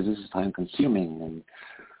this? Because this is time consuming.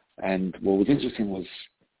 And what was interesting was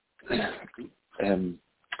that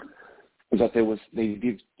they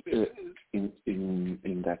did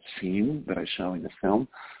in that scene that I show in the film,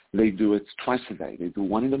 they do it twice a day. They do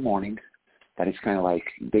one in the morning. That is kind of like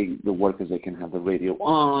the workers, they can have the radio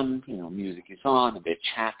on, music is on, and they're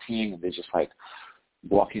chatting, and they're just like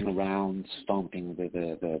walking around, stomping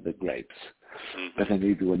the grapes. But then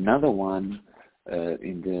they do another one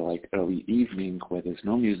in the like early evening where there's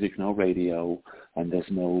no music, no radio, and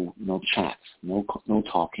there's no chat, no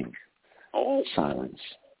talking, silence.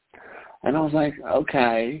 And I was like,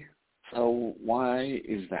 okay, so why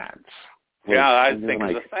is that? I think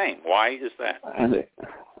it's the same. Why is that?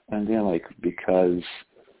 And they're like, because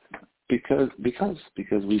we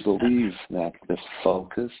believe that the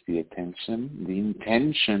focus, the attention, the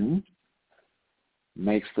intention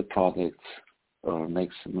makes the product or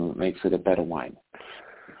makes it a better wine.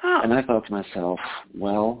 And I thought to myself,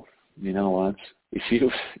 well, you know what? If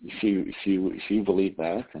you believe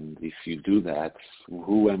that, and if you do that,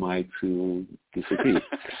 who am I to disagree?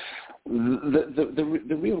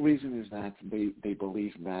 the real reason is that they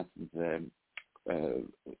believe that the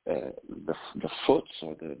foot,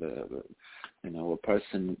 or the a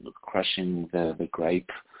person crushing the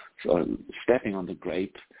grape or stepping on the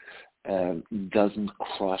grape doesn't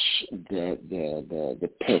crush the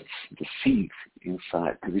pits, the seed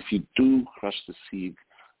inside. Because if you do crush the seed,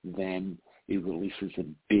 then it releases a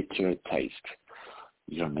bitter taste.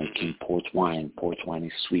 You're making port wine. Port wine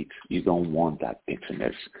is sweet. You don't want that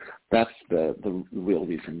bitterness. That's the real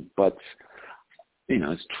reason. But,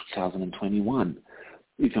 it's 2021.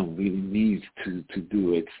 You don't really need to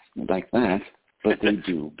do it like that, but they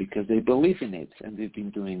do because they believe in it, and they've been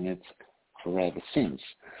doing it forever since.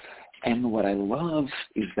 And what I love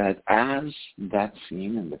is that as that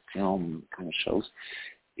scene in the film kind of shows,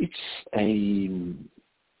 it's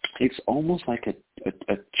almost like a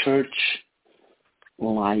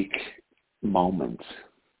church-like moment.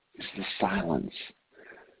 It's the silence,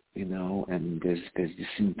 and there's this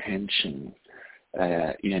intention.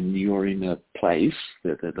 And you're in a place,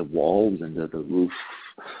 the walls and the roof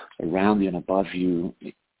around you and above you,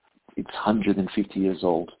 it's 150 years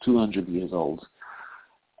old, 200 years old.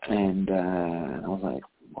 And I was like,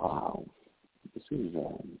 wow, this is,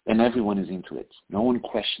 and everyone is into it. No one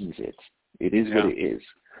questions it. It is what it is.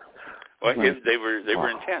 Well, they were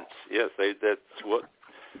intense. Yes,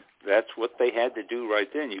 that's what they had to do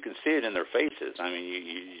right then. You can see it in their faces. I mean,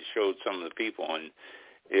 you showed some of the people, and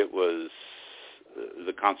it was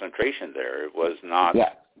the concentration there. It was not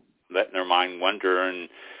letting their mind wander and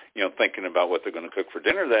thinking about what they're going to cook for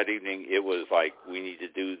dinner that evening. It was like, we need to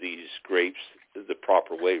do these grapes the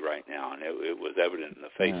proper way right now, and it was evident in the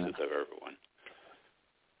faces of everyone.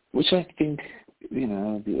 Which I think,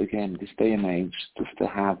 again, this day and age, just to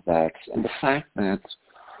have that, and the fact that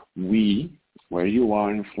we, where you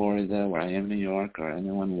are in Florida, where I am in New York, or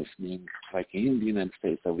anyone listening, like in the United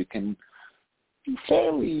States, that we can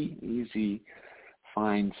fairly easy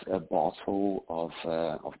find a bottle of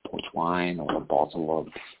port wine or a bottle of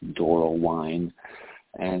Douro wine,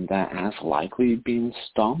 and that has likely been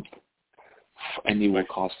stomped, and it will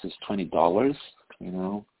cost us $20.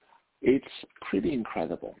 It's pretty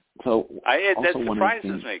incredible. So that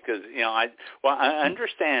surprises me because I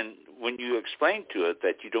understand when you explain to it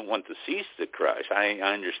that you don't want to cease the crush. I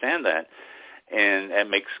understand that, and that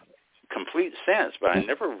makes complete sense. But I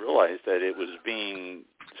never realized that it was being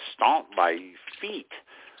stomped by feet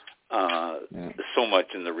so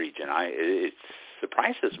much in the region. It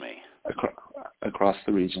surprises me. Across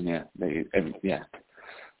the region,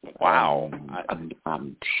 Wow.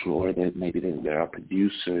 I'm sure that maybe there are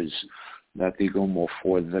producers that they go more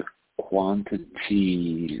for the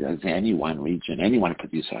quantity as any one region, any one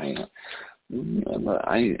producer. I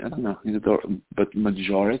don't know, but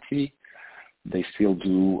majority they still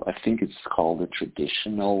do. I think it's called a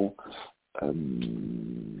traditional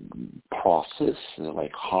process,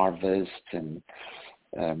 like harvest, and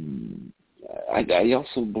I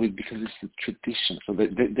also believe because it's a tradition, so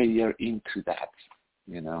they are into that.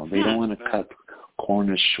 They don't want to cut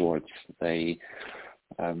corners short. The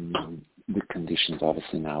conditions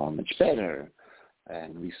obviously now are much better,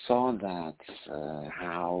 and we saw that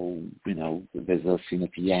how there's a scene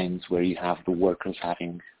at the end where you have the workers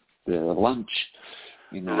having the lunch,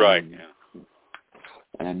 right? Yeah.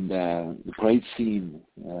 And the great scene.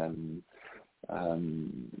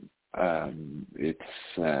 I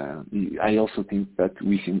also think that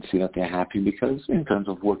we can see that they're happy because in terms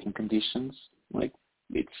of working conditions, like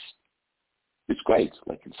it's great,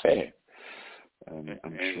 like it's fair. I'm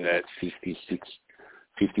sure that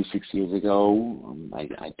 56 years ago,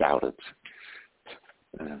 I doubt it.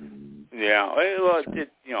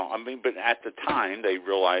 But at the time they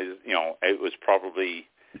realized, it was probably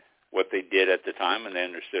what they did at the time, and they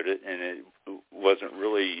understood it, and it wasn't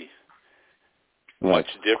really much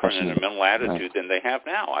different in their mental attitude than they have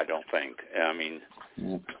now, I don't think. I mean,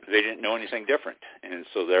 they didn't know anything different, and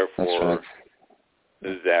so therefore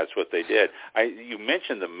that's what they did. You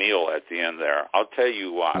mentioned the meal at the end there. I'll tell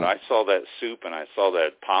you what, I saw that soup and I saw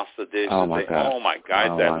that pasta dish. Oh my God,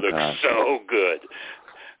 that looks so good.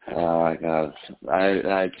 Oh my God!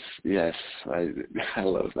 I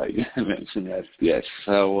love that you mentioned that. Yes,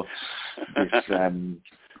 so it's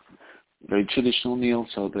very traditional meal.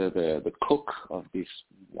 So the cook of this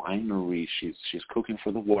winery, she's cooking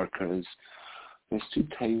for the workers. There's 2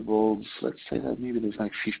 tables. Let's say that maybe there's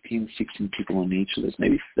like 15, 16 people on each. So there's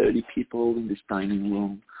maybe 30 people in this dining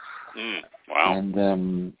room. Wow! And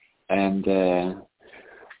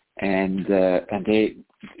they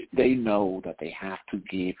they know that they have to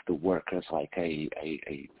give the workers like a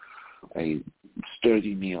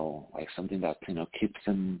sturdy meal, like something that keeps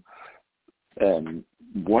them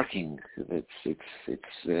working.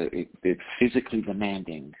 It's physically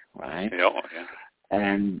demanding, right? Yeah.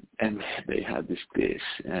 And they had this dish,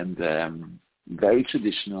 and very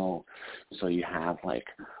traditional. So you have like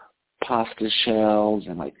pasta shells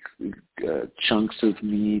and like chunks of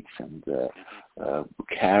meat and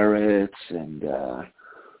carrots and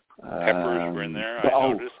peppers were in there. I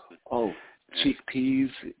noticed.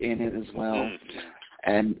 Chickpeas in it as well.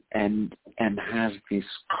 And has these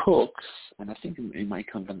cooks, and I think it might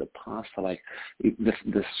come from the pasta. Like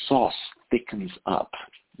the sauce thickens up,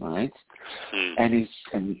 right? And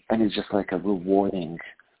it's just like a rewarding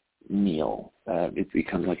meal. It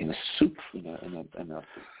becomes like in a soup, in a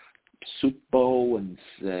soup bowl, and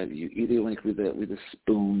you eat it like with a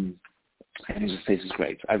spoon, and it just tastes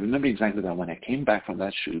great. I remember exactly that when I came back from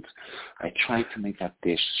that shoot, I tried to make that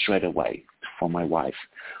dish straight away for my wife.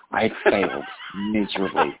 I failed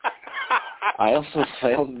miserably. I also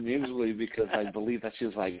failed miserably because I believe that she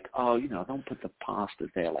was like, don't put the pasta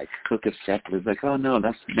there, like cook it separately. It's like, oh no,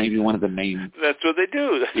 that's maybe one of the main. That's what they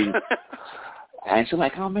do. And she's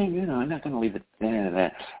like, oh, maybe, I'm not going to leave it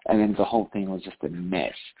there. And then the whole thing was just a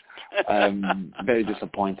mess. Very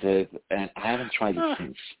disappointed. And I haven't tried it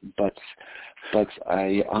since. But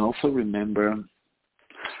I also remember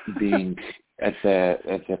being at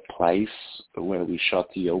the place where we shot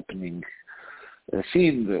the opening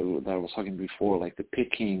scene that I was talking before, like the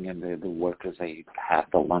picking and the workers, they had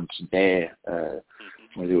the lunch there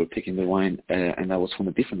where they were picking the wine. And that was from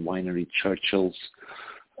a different winery, Churchill's.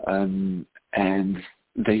 And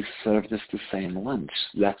they served us the same lunch,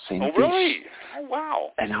 that same dish. Oh, really? Oh,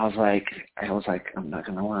 wow. And I was like, I'm not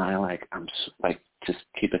gonna lie, like just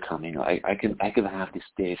keep it coming. I can have this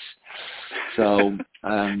dish. So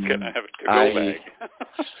can I have a to-go bag?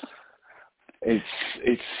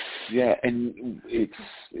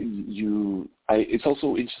 It's also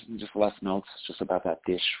interesting, just last note, just about that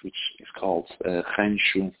dish, which is called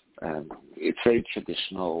rancho. It's very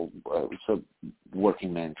traditional. It's a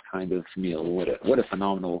working man's kind of meal. What a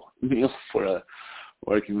phenomenal meal for a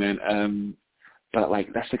working man. But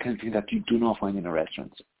like that's the kind of thing that you do not find in a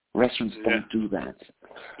restaurant. Restaurants don't do that.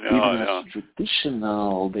 Even as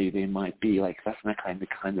traditional they might be, like that's not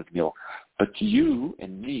kind of meal. But you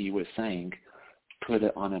and me were saying, put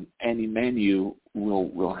it on any menu,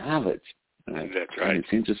 we'll have it. Right? That's right. And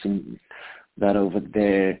it's interesting that over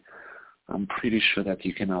there, I'm pretty sure that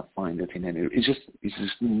you cannot find it in any. It's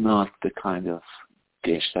just not the kind of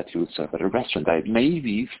dish that you would serve at a restaurant.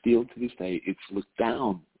 Maybe still to this day, it's looked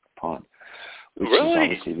down upon, which is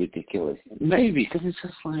obviously ridiculous. Maybe because it's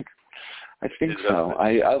just like, I think so.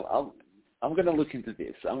 I'm gonna look into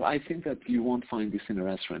this. I think that you won't find this in a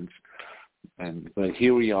restaurant, but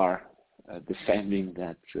here we are. Defending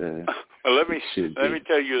that. Well, let me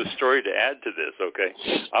tell you a story to add to this. Okay,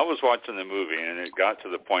 I was watching the movie and it got to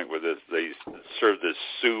the point where they served this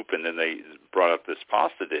soup and then they brought up this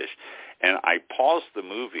pasta dish, and I paused the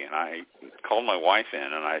movie and I called my wife in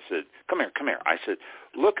and I said, "Come here." I said,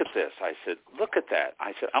 "Look at this." I said, "Look at that."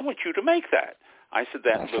 I said, "I want you to make that." I said,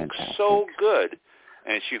 "That looks so good."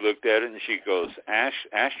 And she looked at it and she goes, ask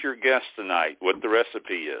your guest tonight what the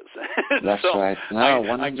recipe is. That's so right. No,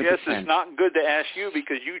 100%. I guess it's not good to ask you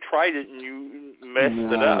because you tried it and you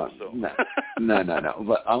messed it up. So. No.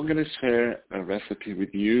 But I'm going to share a recipe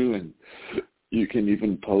with you, and you can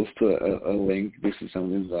even post a link. This is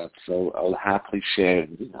something that I'll happily share.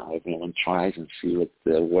 Everyone tries and see what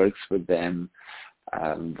works for them.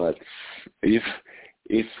 But if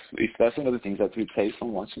that's one of the things that we take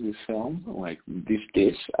from watching this film, like this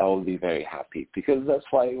dish, I will be very happy because that's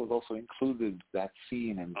why it was also included that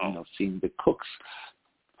scene and seeing the cooks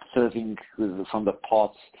serving from the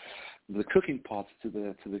pots, the cooking pots to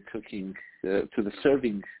the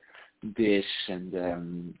serving dish, and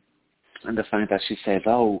the fact that she says,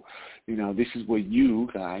 this is what you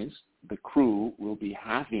guys, the crew, will be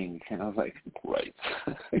having, and I was like, great.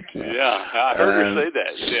 Yeah, I heard her say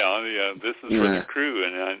that. This is for the crew,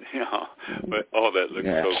 and but that looks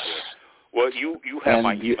so good. Well, you have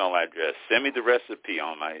my email address. Send me the recipe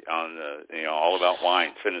on All About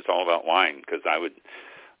Wine. Send us All About Wine because I would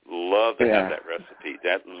love to have that recipe.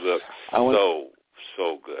 That looks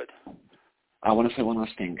so good. I want to say one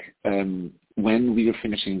last thing. When we were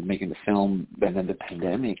finishing making the film, and then the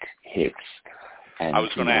pandemic hits, and I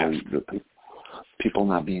was going to ask. People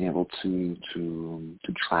not being able to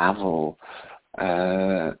travel.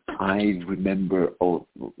 I remember,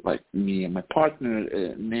 like me and my partner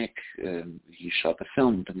Nick, he shot the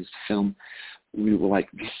film. But this film, we were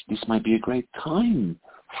like, this might be a great time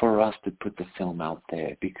for us to put the film out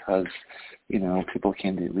there because, people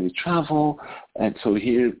can't really travel. And so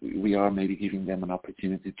here we are maybe giving them an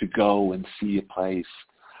opportunity to go and see a place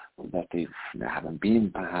that they haven't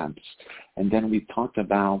been perhaps. And then we talked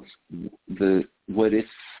about what if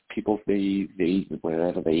people, they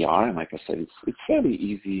wherever they are, and like I said, it's fairly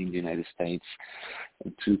easy in the United States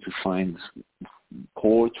to find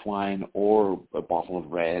port wine or a bottle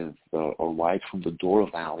of red or white from the Douro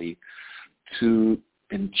Valley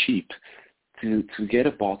and cheap to get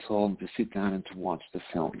a bottle and to sit down and to watch the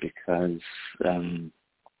film because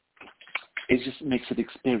it just makes it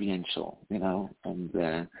experiential, and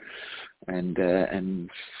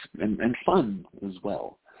fun as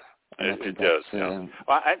well. It does. Yeah.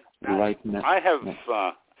 I have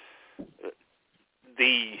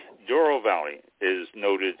the Douro Valley is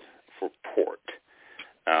noted for port,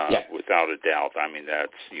 without a doubt. I mean,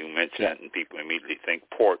 you mentioned it, and people immediately think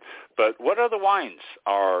port. But what other wines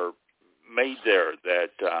are made there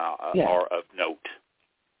that are of note?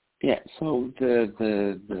 Yeah, so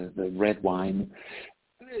the red wine,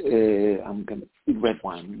 red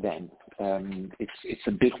wine then. It's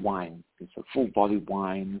a big wine. It's a full-bodied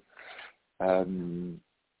wine. And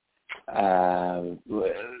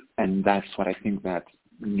that's what I think that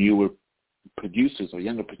newer producers or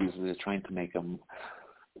younger producers are trying to make them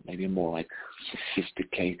maybe more like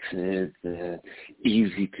sophisticated,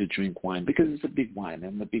 easy to drink wine because it's a big wine,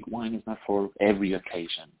 and the big wine is not for every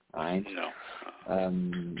occasion, right? No.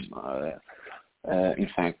 In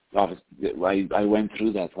fact, obviously, I went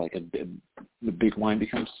through that. Like the big wine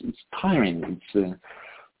becomes tiring. It's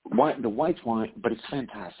the white wine, but it's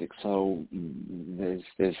fantastic. So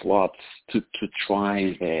there's lots to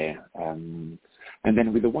try there. And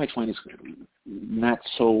then with the white wine, it's not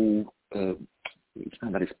so. It's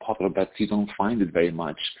not that it's popular, but you don't find it very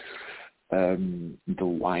much. The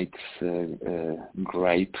white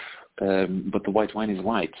grape, but the white wine is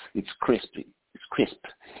white. It's crispy. It's crisp.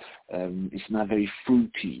 It's not very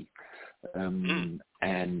fruity. And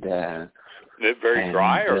very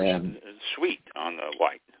dry or sweet on the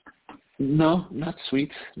white? No, not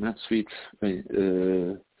sweet. Not sweet.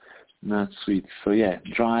 Not sweet. So yeah,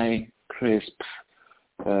 dry, crisp,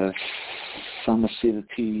 some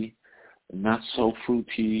acidity. Not so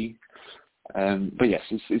fruity, but yes,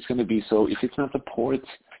 it's going to be so. If it's not a port,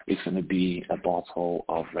 it's going to be a bottle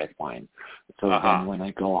of red wine. So then when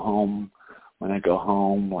I go home,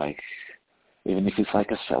 like even if it's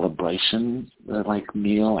like a celebration, like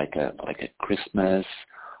meal, like a Christmas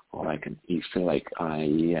or like an Easter, like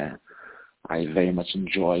I very much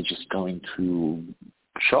enjoy just going to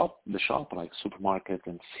the shop, like supermarket,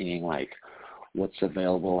 and seeing like what's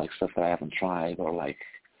available, like stuff that I haven't tried or like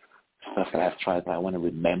stuff that I've tried that I want to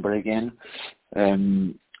remember again.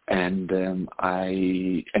 And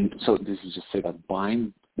so this is just say that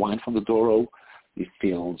wine from the Douro, it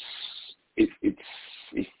feels,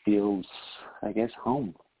 I guess,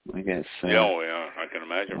 home. I guess. Yeah, I can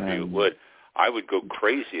imagine for you it would. I would go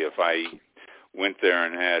crazy if I went there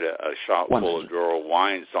and had a shop full of Douro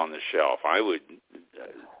wines on the shelf. I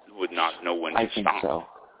would not know when to stop.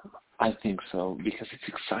 I think so because it's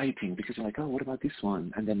exciting because you're like, oh, what about this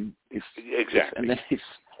one? And then it's exactly,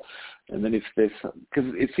 and then it's this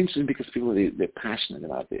because it's interesting because people they're passionate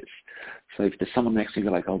about this. So if there's someone next to you,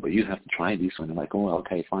 you're like, oh, but you have to try this one. You're like, oh,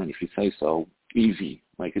 okay, fine. If you say so, easy.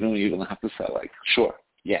 Like you don't even have to say like, sure,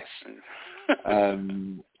 yes.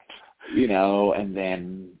 And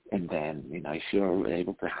then if you're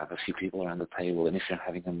able to have a few people around the table, and if you're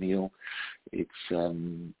having a meal,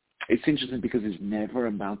 it's interesting because it's never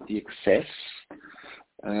about the excess,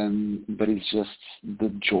 but it's just the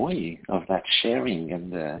joy of that sharing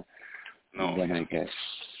and then I guess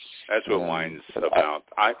that's what wine's about.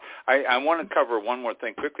 I want to cover one more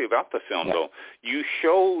thing quickly about the film, though. You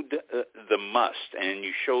showed the must, and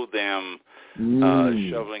you showed them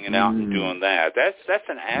shoveling it out and doing that. That's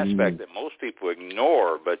an aspect that most people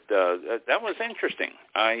ignore, but that was interesting.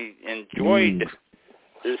 I enjoyed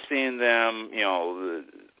seeing them,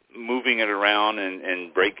 moving it around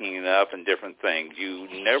and breaking it up and different things. You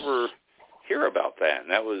never hear about that, and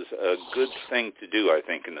that was a good thing to do, I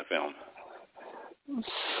think, in the film.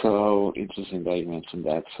 So interesting that you mentioned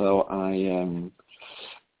that. So I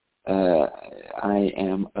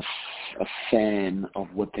am a fan of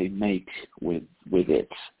what they make with it,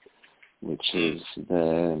 which is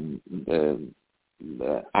the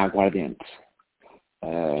aguardiente,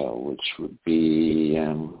 which would be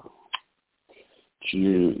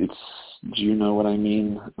do you know what I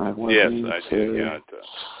mean? Yes, I do. Yeah.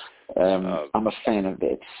 I'm a fan of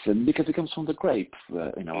it because it comes from the grape.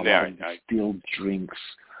 A lot of distilled drinks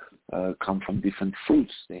come from different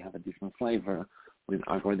fruits. They have a different flavor.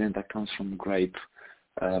 aguardiente that comes from grape,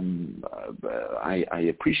 I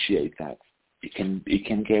appreciate that. It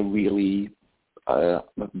can get really a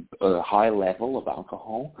high level of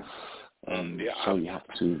alcohol. So you have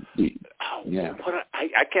to be. Yeah.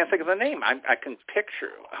 I can't think of the name. I can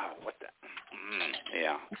picture. What the?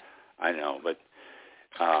 Yeah, I know, but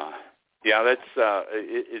that's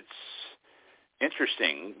it's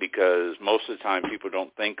interesting because most of the time people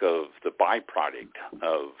don't think of the byproduct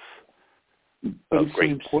of But it's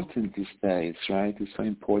grapes. so important these days, right? It's so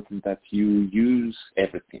important that you use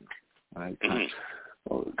everything, right?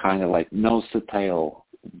 Kind of like nose to tail,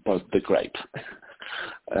 but the grape.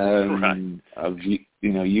 Right. Of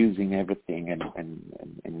using everything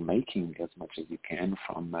and making as much as you can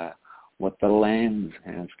from what the land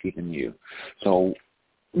has given you. So,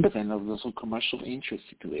 but then there's also commercial interest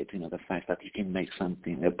to it. The fact that you can make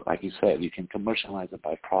something, like you said, you can commercialize a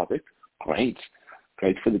byproduct. Great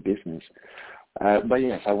for the business. But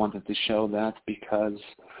yes, I wanted to show that because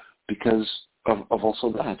of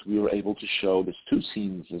also that we were able to show there's two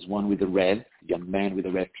scenes. There's one with a young man with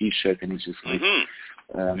a red T-shirt, and he's just like,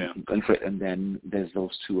 and then there's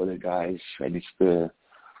those two other guys, and it's the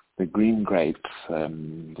green grape,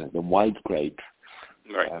 the white grape.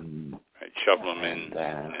 Right. Shove them in.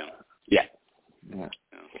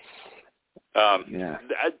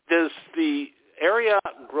 Does the area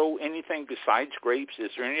grow anything besides grapes?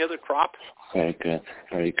 Is there any other crop?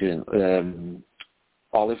 Very good.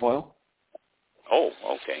 Olive oil. Oh,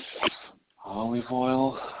 okay. Olive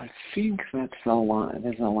oil. I think that's the line.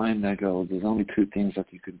 There's a line that goes. There's only two things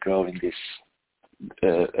that you could grow in this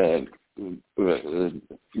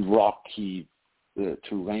rocky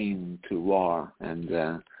terrain, terroir, and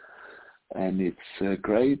it's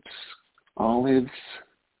grapes, olives.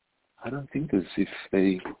 I don't think there's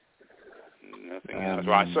nothing else.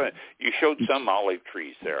 Well, I saw you showed some olive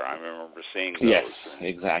trees there. I remember seeing those. Yes,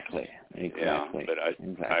 exactly. Yeah, but I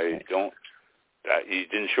don't. You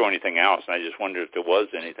didn't show anything else, and I just wondered if there was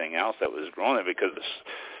anything else that was growing there because the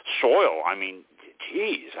soil. I mean,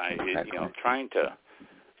 geez, trying to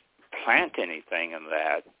plant anything in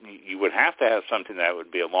that, you would have to have something that would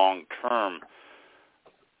be a long-term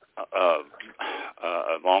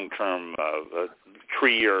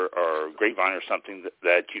tree or grapevine or something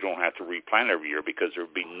that you don't have to replant every year because there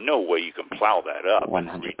would be no way you can plow that up.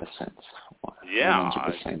 100%. Yeah.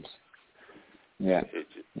 100%. Yeah.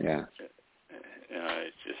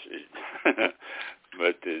 It's just,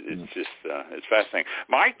 but it's just it's fascinating.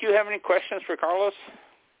 Mike, do you have any questions for Carlos?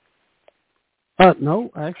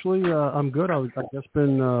 No, actually, I'm good. I've just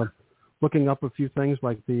been looking up a few things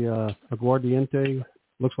like the aguardiente.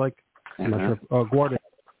 Looks like I'm not sure. Aguardiente.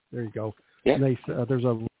 There you go. Yeah. And there's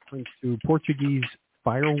a reference to Portuguese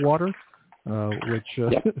firewater, which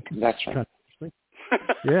that's right. Kind of interesting.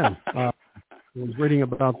 Yeah. I was reading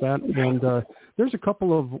about that, and there's a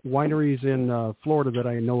couple of wineries in Florida that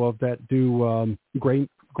I know of that do grape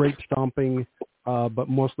stomping, but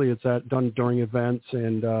mostly it's done during events,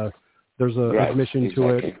 and there's an admission to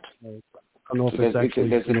it. I don't know if it's actually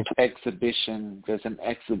there's an exhibition. There's an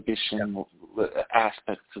exhibition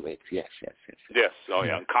aspect to it. Yes. Yes. Oh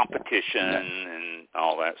yeah, competition and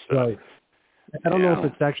all that stuff. Right. I don't know if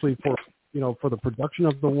it's actually for the production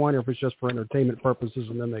of the wine, or if it's just for entertainment purposes,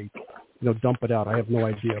 and then they dump it out. I have no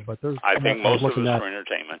idea, but there's. I think most of it's for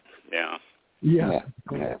entertainment. Yeah.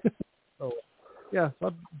 Yeah. So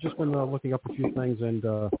I've just been looking up a few things, and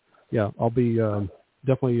I'll be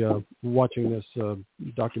definitely watching this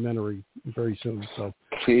documentary very soon. So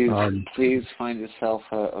please find yourself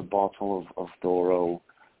a bottle of Douro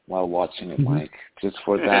while watching it, Mike, just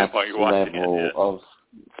for that level of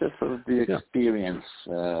just for the experience.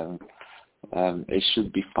 It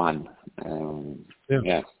should be fun.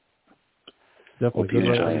 Definitely good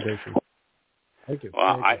recommendation. Thank you.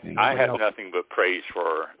 Well, I have nothing but praise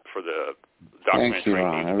for the documentary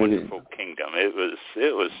Wonderful Kingdom. It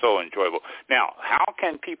was so enjoyable. Now, how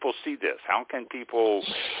can people see this? How can people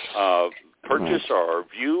purchase or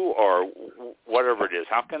view or whatever it is?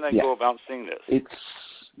 How can they go about seeing this?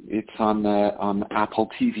 It's on Apple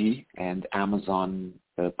TV and Amazon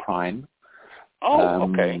Prime. Oh,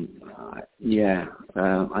 okay.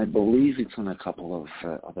 I believe it's on a couple of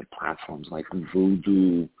other platforms like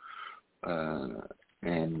Vudu,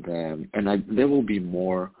 and there will be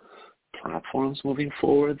more platforms moving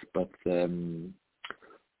forward. But the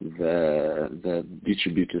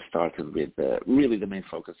distributor started with really the main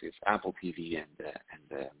focus is Apple TV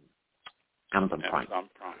and Amazon Prime.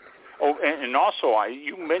 Oh, and also,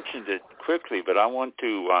 you mentioned it quickly, but I want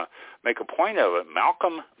to make a point of it.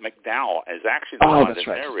 Malcolm McDowell is actually the one that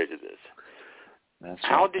narrated this.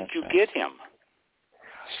 How did you get him?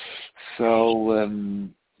 So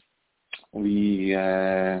we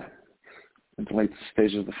at the late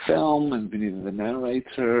stage of the film, and we needed a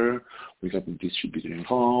narrator. We got the distributor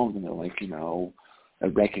involved, and they're like, a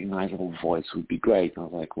recognizable voice would be great. And I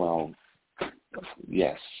was like, well,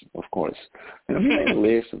 yes, of course. And we made a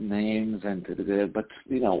list of names, but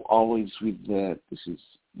always with this is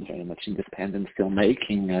very much independent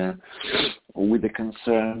filmmaking, with the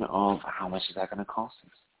concern of how much is that going to cost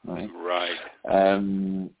us. Right.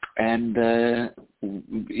 And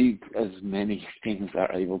as many things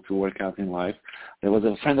are able to work out in life, there was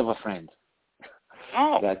a friend of a friend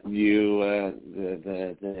that knew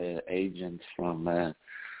the agent from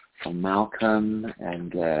Malcolm,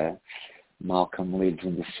 and Malcolm lives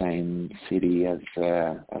in the same city as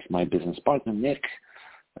my business partner Nick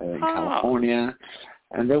in California.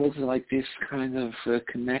 And there was like this kind of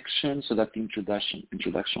connection, so that the introduction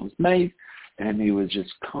was made. And it was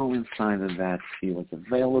just coincided that he was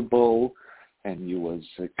available, and he was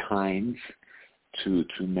kind to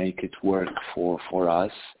make it work for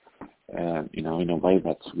us, in a way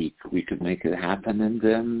that we could make it happen, and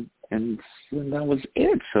that was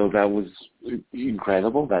it. So that was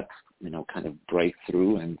incredible. That kind of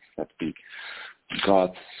breakthrough, and that we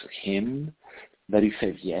got him, that he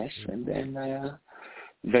said yes, and then.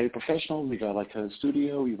 Very professional. We got like a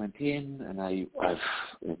studio. We went in, and I've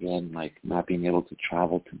again like not being able to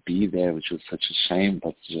travel to be there, which was such a shame.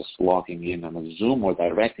 But just logging in on a Zoom or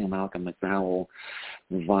directing Malcolm McDowell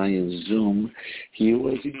via Zoom, he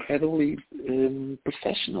was incredibly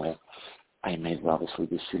professional. I made obviously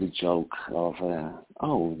this silly joke of,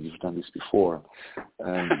 you've done this before,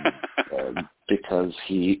 because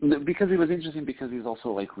it was interesting, because he's also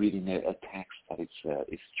like reading a text that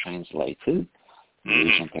it's translated.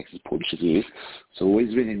 Asian text is Portuguese, so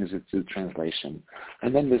always reading is a translation.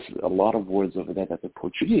 And then there's a lot of words over there that are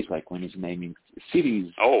Portuguese, like when he's naming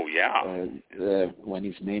cities. Oh, yeah. When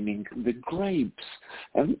he's naming the grapes.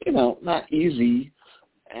 And, not easy.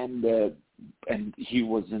 And he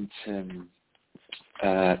wasn't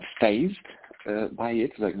phased by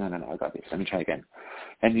it. He's like, no, I got this. Let me try again.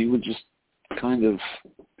 And he would just kind of,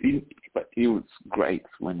 he was great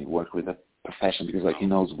when he worked with a profession, because like he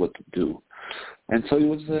knows what to do. And so it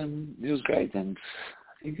was great, and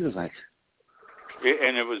I think it was like,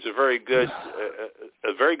 and it was a very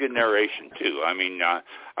good narration too. I mean, I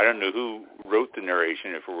don't know who wrote the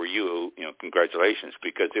narration. If it were you, congratulations,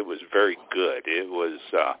 because it was very good. It was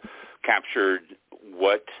captured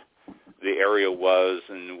what the area was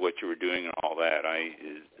and what you were doing and all that.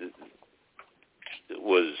 It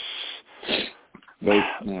was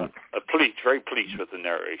very pleased with the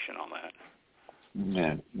narration on that.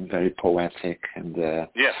 Yeah, very poetic, and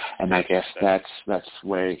yes, and I guess that's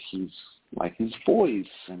where he's like his voice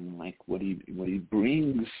and like what he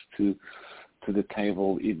brings to the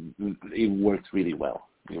table. It worked really well.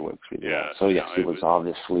 Well. So yes, it was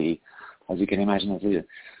obviously, as you can imagine, as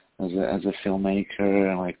a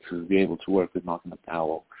filmmaker, like to be able to work with Malcolm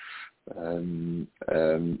McDowell, and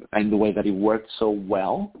the way that he worked so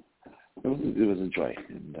well, it was a joy,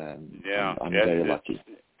 and I'm very lucky.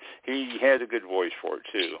 He had a good voice for it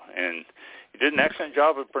too, and he did an excellent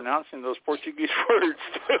job of pronouncing those Portuguese words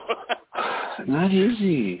too. Not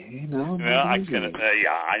easy, I know.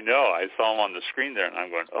 I saw him on the screen there, and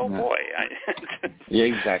I'm going, "Oh boy!" Yeah,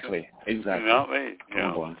 exactly. Not me.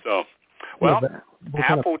 So, well,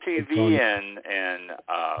 Apple TV and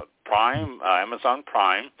Prime, Amazon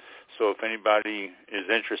Prime. So if anybody is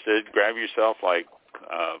interested, grab yourself, like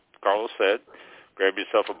Carlos said. Grab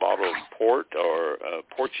yourself a bottle of port or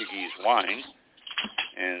Portuguese wine,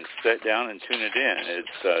 and sit down and tune it in.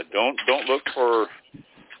 It's don't look for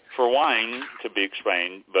wine to be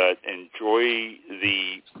explained, but enjoy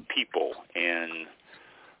the people and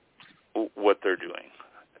what they're doing.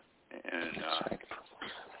 And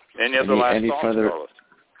any other last thoughts, Carlos?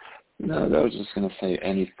 No, I was just going to say,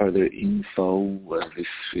 any further info,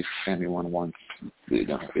 if anyone wants,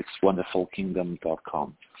 it's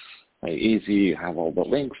wonderfulkingdom.com. Very easy. You have all the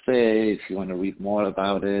links there if you want to read more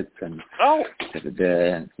about it, and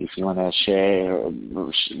if you want to share, or,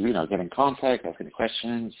 get in contact, ask any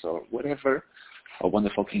questions or whatever.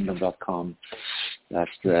 wonderfulkingdom.com. That's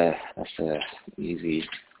the easy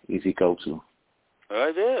go-to.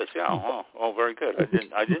 It is, yeah. Oh, very good.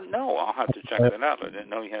 I didn't know. I'll have to check that out. I didn't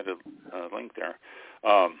know you had a link there.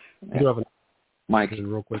 Mike,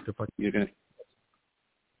 real quick, if you're gonna.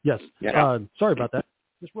 Yes. Yeah. Sorry about that.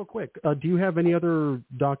 Just real quick, do you have any other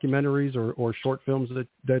documentaries or short films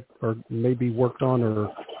that are maybe worked on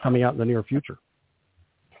or coming out in the near future?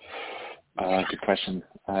 Good question.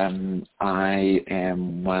 I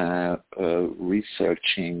am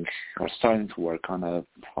researching or starting to work on a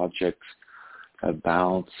project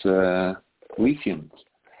about lithium,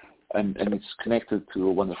 and it's connected to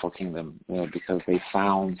A Wonderful Kingdom because they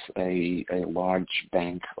found a large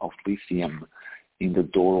bank of lithium in the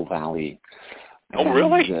Douro Valley. Oh,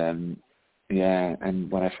 really? Yeah,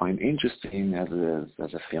 and what I find interesting as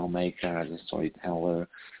a filmmaker, as a storyteller,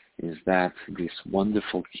 is that this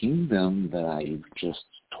wonderful kingdom that I just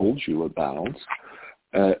told you about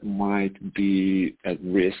might be at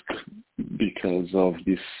risk because of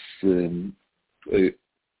this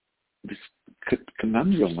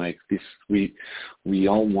conundrum. Like this, we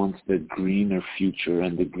all want the greener future,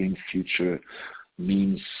 and the green future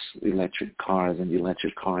means electric cars, and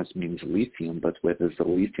electric cars means lithium. But where does the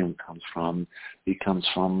lithium comes from? It comes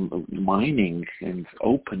from mining and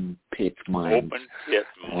open pit mines. Open pit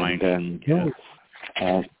mining.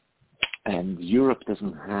 And Europe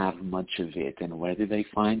doesn't have much of it. And where did they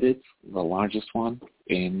find it? The largest one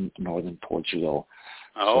in northern Portugal.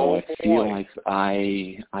 Oh, so I feel like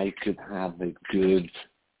I could have a good,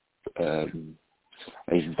 a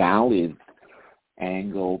valid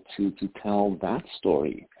angle to tell that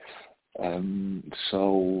story.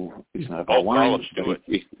 So it's not about wine. Carlos, do it.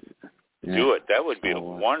 Do it. That would be a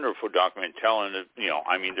wonderful document telling it.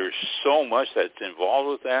 I mean, there's so much that's involved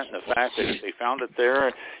with that, and the fact that if they found it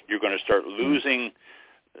there, you're going to start losing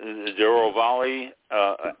the Douro Valley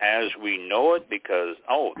as we know it, because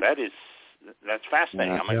that's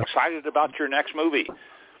fascinating. I'm excited about your next movie.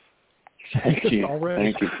 Thank you.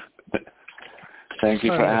 Thank you. Thank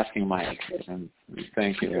you for asking, Mike. And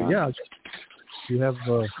thank you. Yeah, you have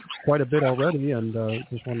quite a bit already, and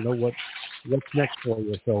just want to know what's next for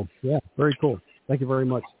you. So, yeah, very cool. Thank you very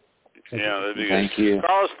much. That'd be good. Thank you.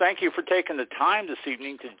 Carlos, thank you for taking the time this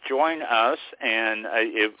evening to join us, and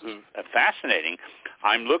it was fascinating.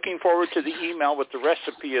 I'm looking forward to the email with the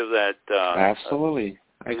recipe of that. Absolutely.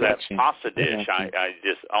 That pasta dish. I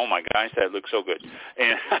just, oh my gosh, that looks so good.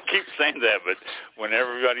 And I keep saying that, but when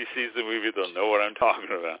everybody sees the movie, they'll know what I'm talking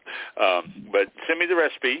about. But send me the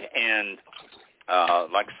recipe, and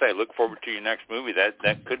like I say, look forward to your next movie.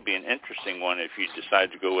 That could be an interesting one if you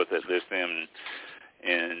decide to go with it, lithium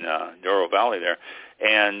in Douro Valley there.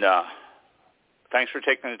 And thanks for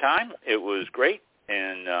taking the time. It was great,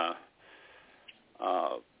 and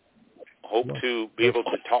hope to be able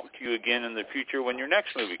to talk to you again in the future when your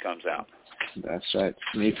next movie comes out. That's right.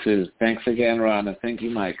 Me too. Thanks again, Ron, and thank you,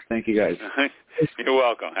 Mike. Thank you, guys. You're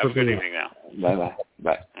welcome. Have a good evening now. Bye-bye.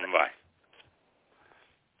 Bye. Bye.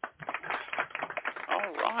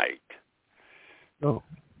 All right. Oh,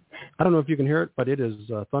 I don't know if you can hear it, but it is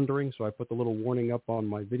thundering, so I put the little warning up on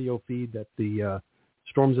my video feed that the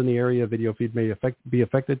storms in the area video feed may be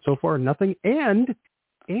affected. So far, nothing. And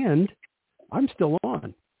I'm still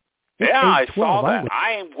on. Yeah, I saw that.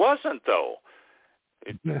 I wasn't, though.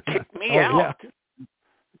 It kicked me out.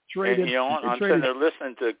 Yeah. And, I'm sitting there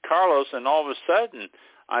listening to Carlos, and all of a sudden,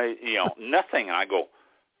 nothing. I go,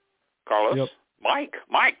 Carlos, Mike,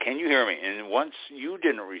 can you hear me? And once you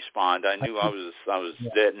didn't respond, I knew I was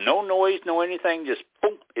dead. No noise, no anything. Just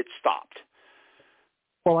boom, it stopped.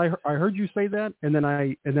 Well, I heard you say that, and then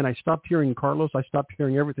I stopped hearing Carlos. I stopped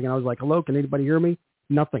hearing everything, and I was like, "Hello, can anybody hear me?"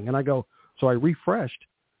 Nothing. And I go, so I refreshed.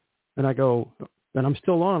 And I go, and I'm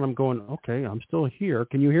still on. I'm going, okay, I'm still here.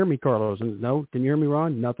 Can you hear me, Carlos? And no, can you hear me,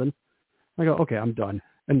 Ron? Nothing. I go, okay, I'm done.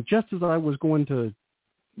 And just as I was going to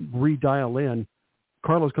redial in,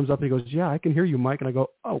 Carlos comes up and he goes, yeah, I can hear you, Mike. And I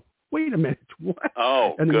go, oh, wait a minute. What?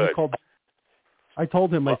 Oh, and then good. He called. I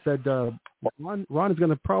told him, I said, Ron is going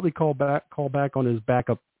to probably call back on his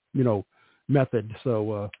backup, method.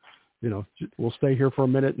 So, we'll stay here for a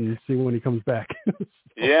minute and see when he comes back.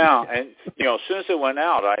 Yeah, and as soon as it went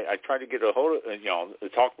out, I tried to get a hold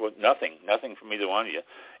of talk about nothing from either one of you,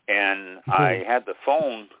 and I had the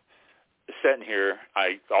phone sitting here.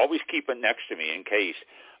 I always keep it next to me in case,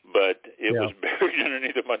 but it was buried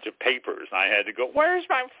underneath a bunch of papers. And I had to go, where's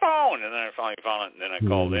my phone? And then I finally found it, and then I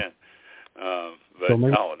called in.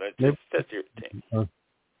 That's irritating.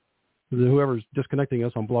 Whoever's disconnecting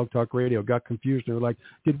us on Blog Talk Radio got confused. They were like,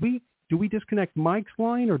 do we disconnect Mike's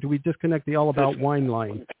line or do we disconnect the All About Wine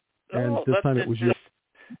line? And this time it was you.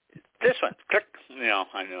 This one. Click.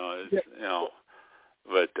 I know.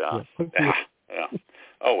 But, yeah.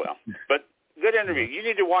 Oh, well. But good interview. You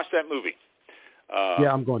need to watch that movie.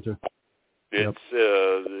 Yeah, I'm going to.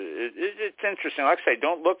 It's interesting. Like I say,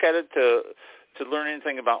 don't look at it to learn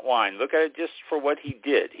anything about wine. Look at it just for what he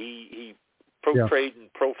did. He portrayed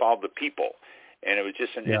and profiled the people, and it was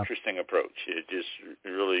just an interesting approach. It just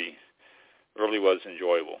really was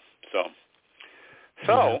enjoyable. So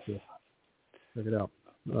check it out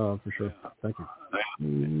for sure. Thank you.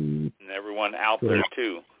 And everyone out there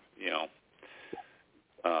too,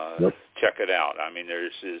 check it out. I mean,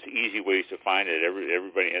 there's easy ways to find it.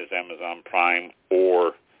 Everybody has Amazon Prime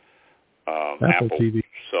or Apple TV.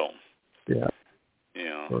 So yeah,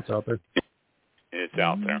 so it's out there. It's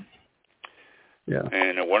out there. Yeah.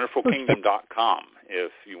 And wonderfulkingdom.com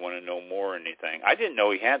if you want to know more or anything. I didn't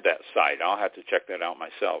know he had that site. I'll have to check that out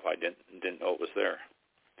myself. I didn't know it was there.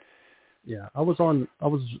 Yeah, I was when I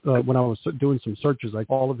was doing some searches, like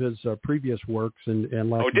all of his previous works,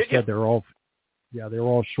 and like you said, they're all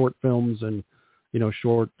short films and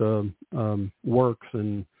short works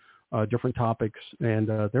and different topics. And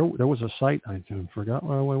there was a site, I forgot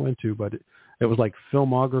what I went to, but it was like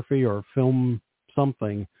filmography or film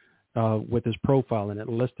something with his profile, and it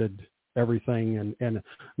listed everything and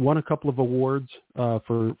won a couple of awards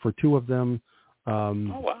for two of them.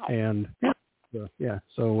 Oh wow! And yeah,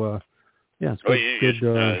 so. Yeah, it's good. Just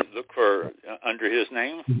look for under his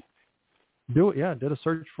name? Do it, yeah. Did a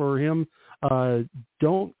search for him.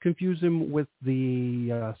 Don't confuse him with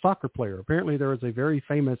the soccer player. Apparently there is a very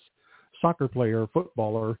famous soccer player,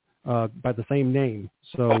 footballer, by the same name.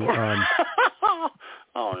 So oh,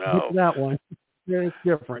 no. That one. Yeah, it's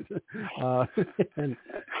different. And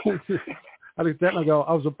I looked at that and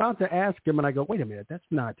I was about to ask him, and I go, wait a minute, that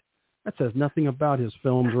says nothing about his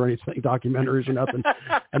films or anything, documentaries or nothing.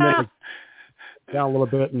 And then down a little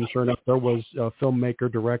bit, and sure enough, there was a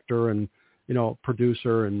filmmaker, director, and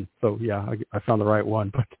producer, and so yeah, I found the right one.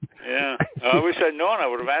 But yeah, I wish I'd known. I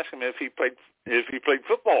would have asked him if he played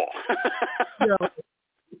football. Yeah.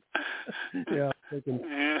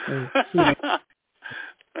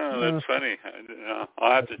 Oh, that's funny.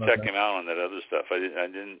 I'll have to check him out on that other stuff. I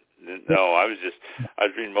didn't know. I was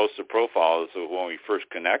reading most of the profiles of when we first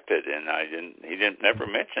connected, and he never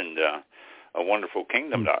mentioned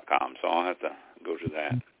wonderfulkingdom.com, so I'll have to go to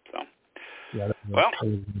that. So, well,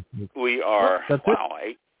 we are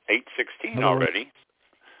 8:16 already.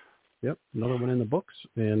 Yep, another one in the books,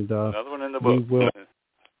 and another one in the book.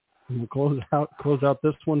 We'll close out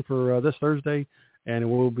this one for this Thursday, and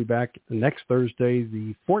we'll be back next Thursday,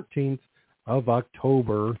 the 14th of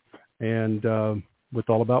October, and with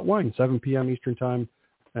All About Wine, 7 p.m. Eastern Time,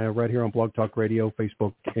 right here on Blog Talk Radio,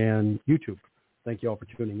 Facebook, and YouTube. Thank you all for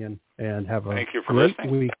tuning in, and have a great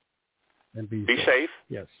week. And be safe.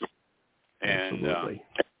 Yes. And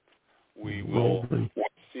we will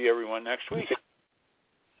see everyone next week.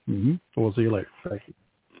 Mm-hmm. We'll see you later. Thank you.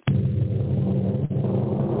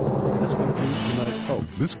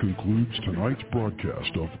 This concludes tonight's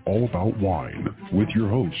broadcast of All About Wine with your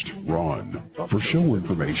host, Ron. For show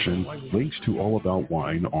information, links to All About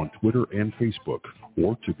Wine on Twitter and Facebook,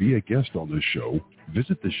 or to be a guest on this show,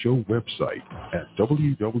 visit the show website at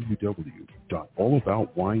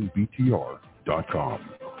www.allaboutwinebtr.com.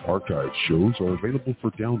 Archived shows are available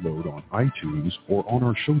for download on iTunes or on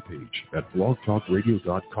our show page at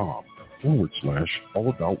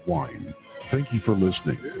blogtalkradio.com/allaboutwine. Thank you for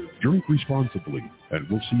listening. Drink responsibly, and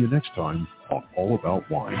we'll see you next time on All About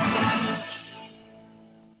Wine.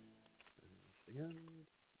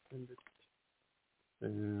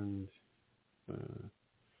 And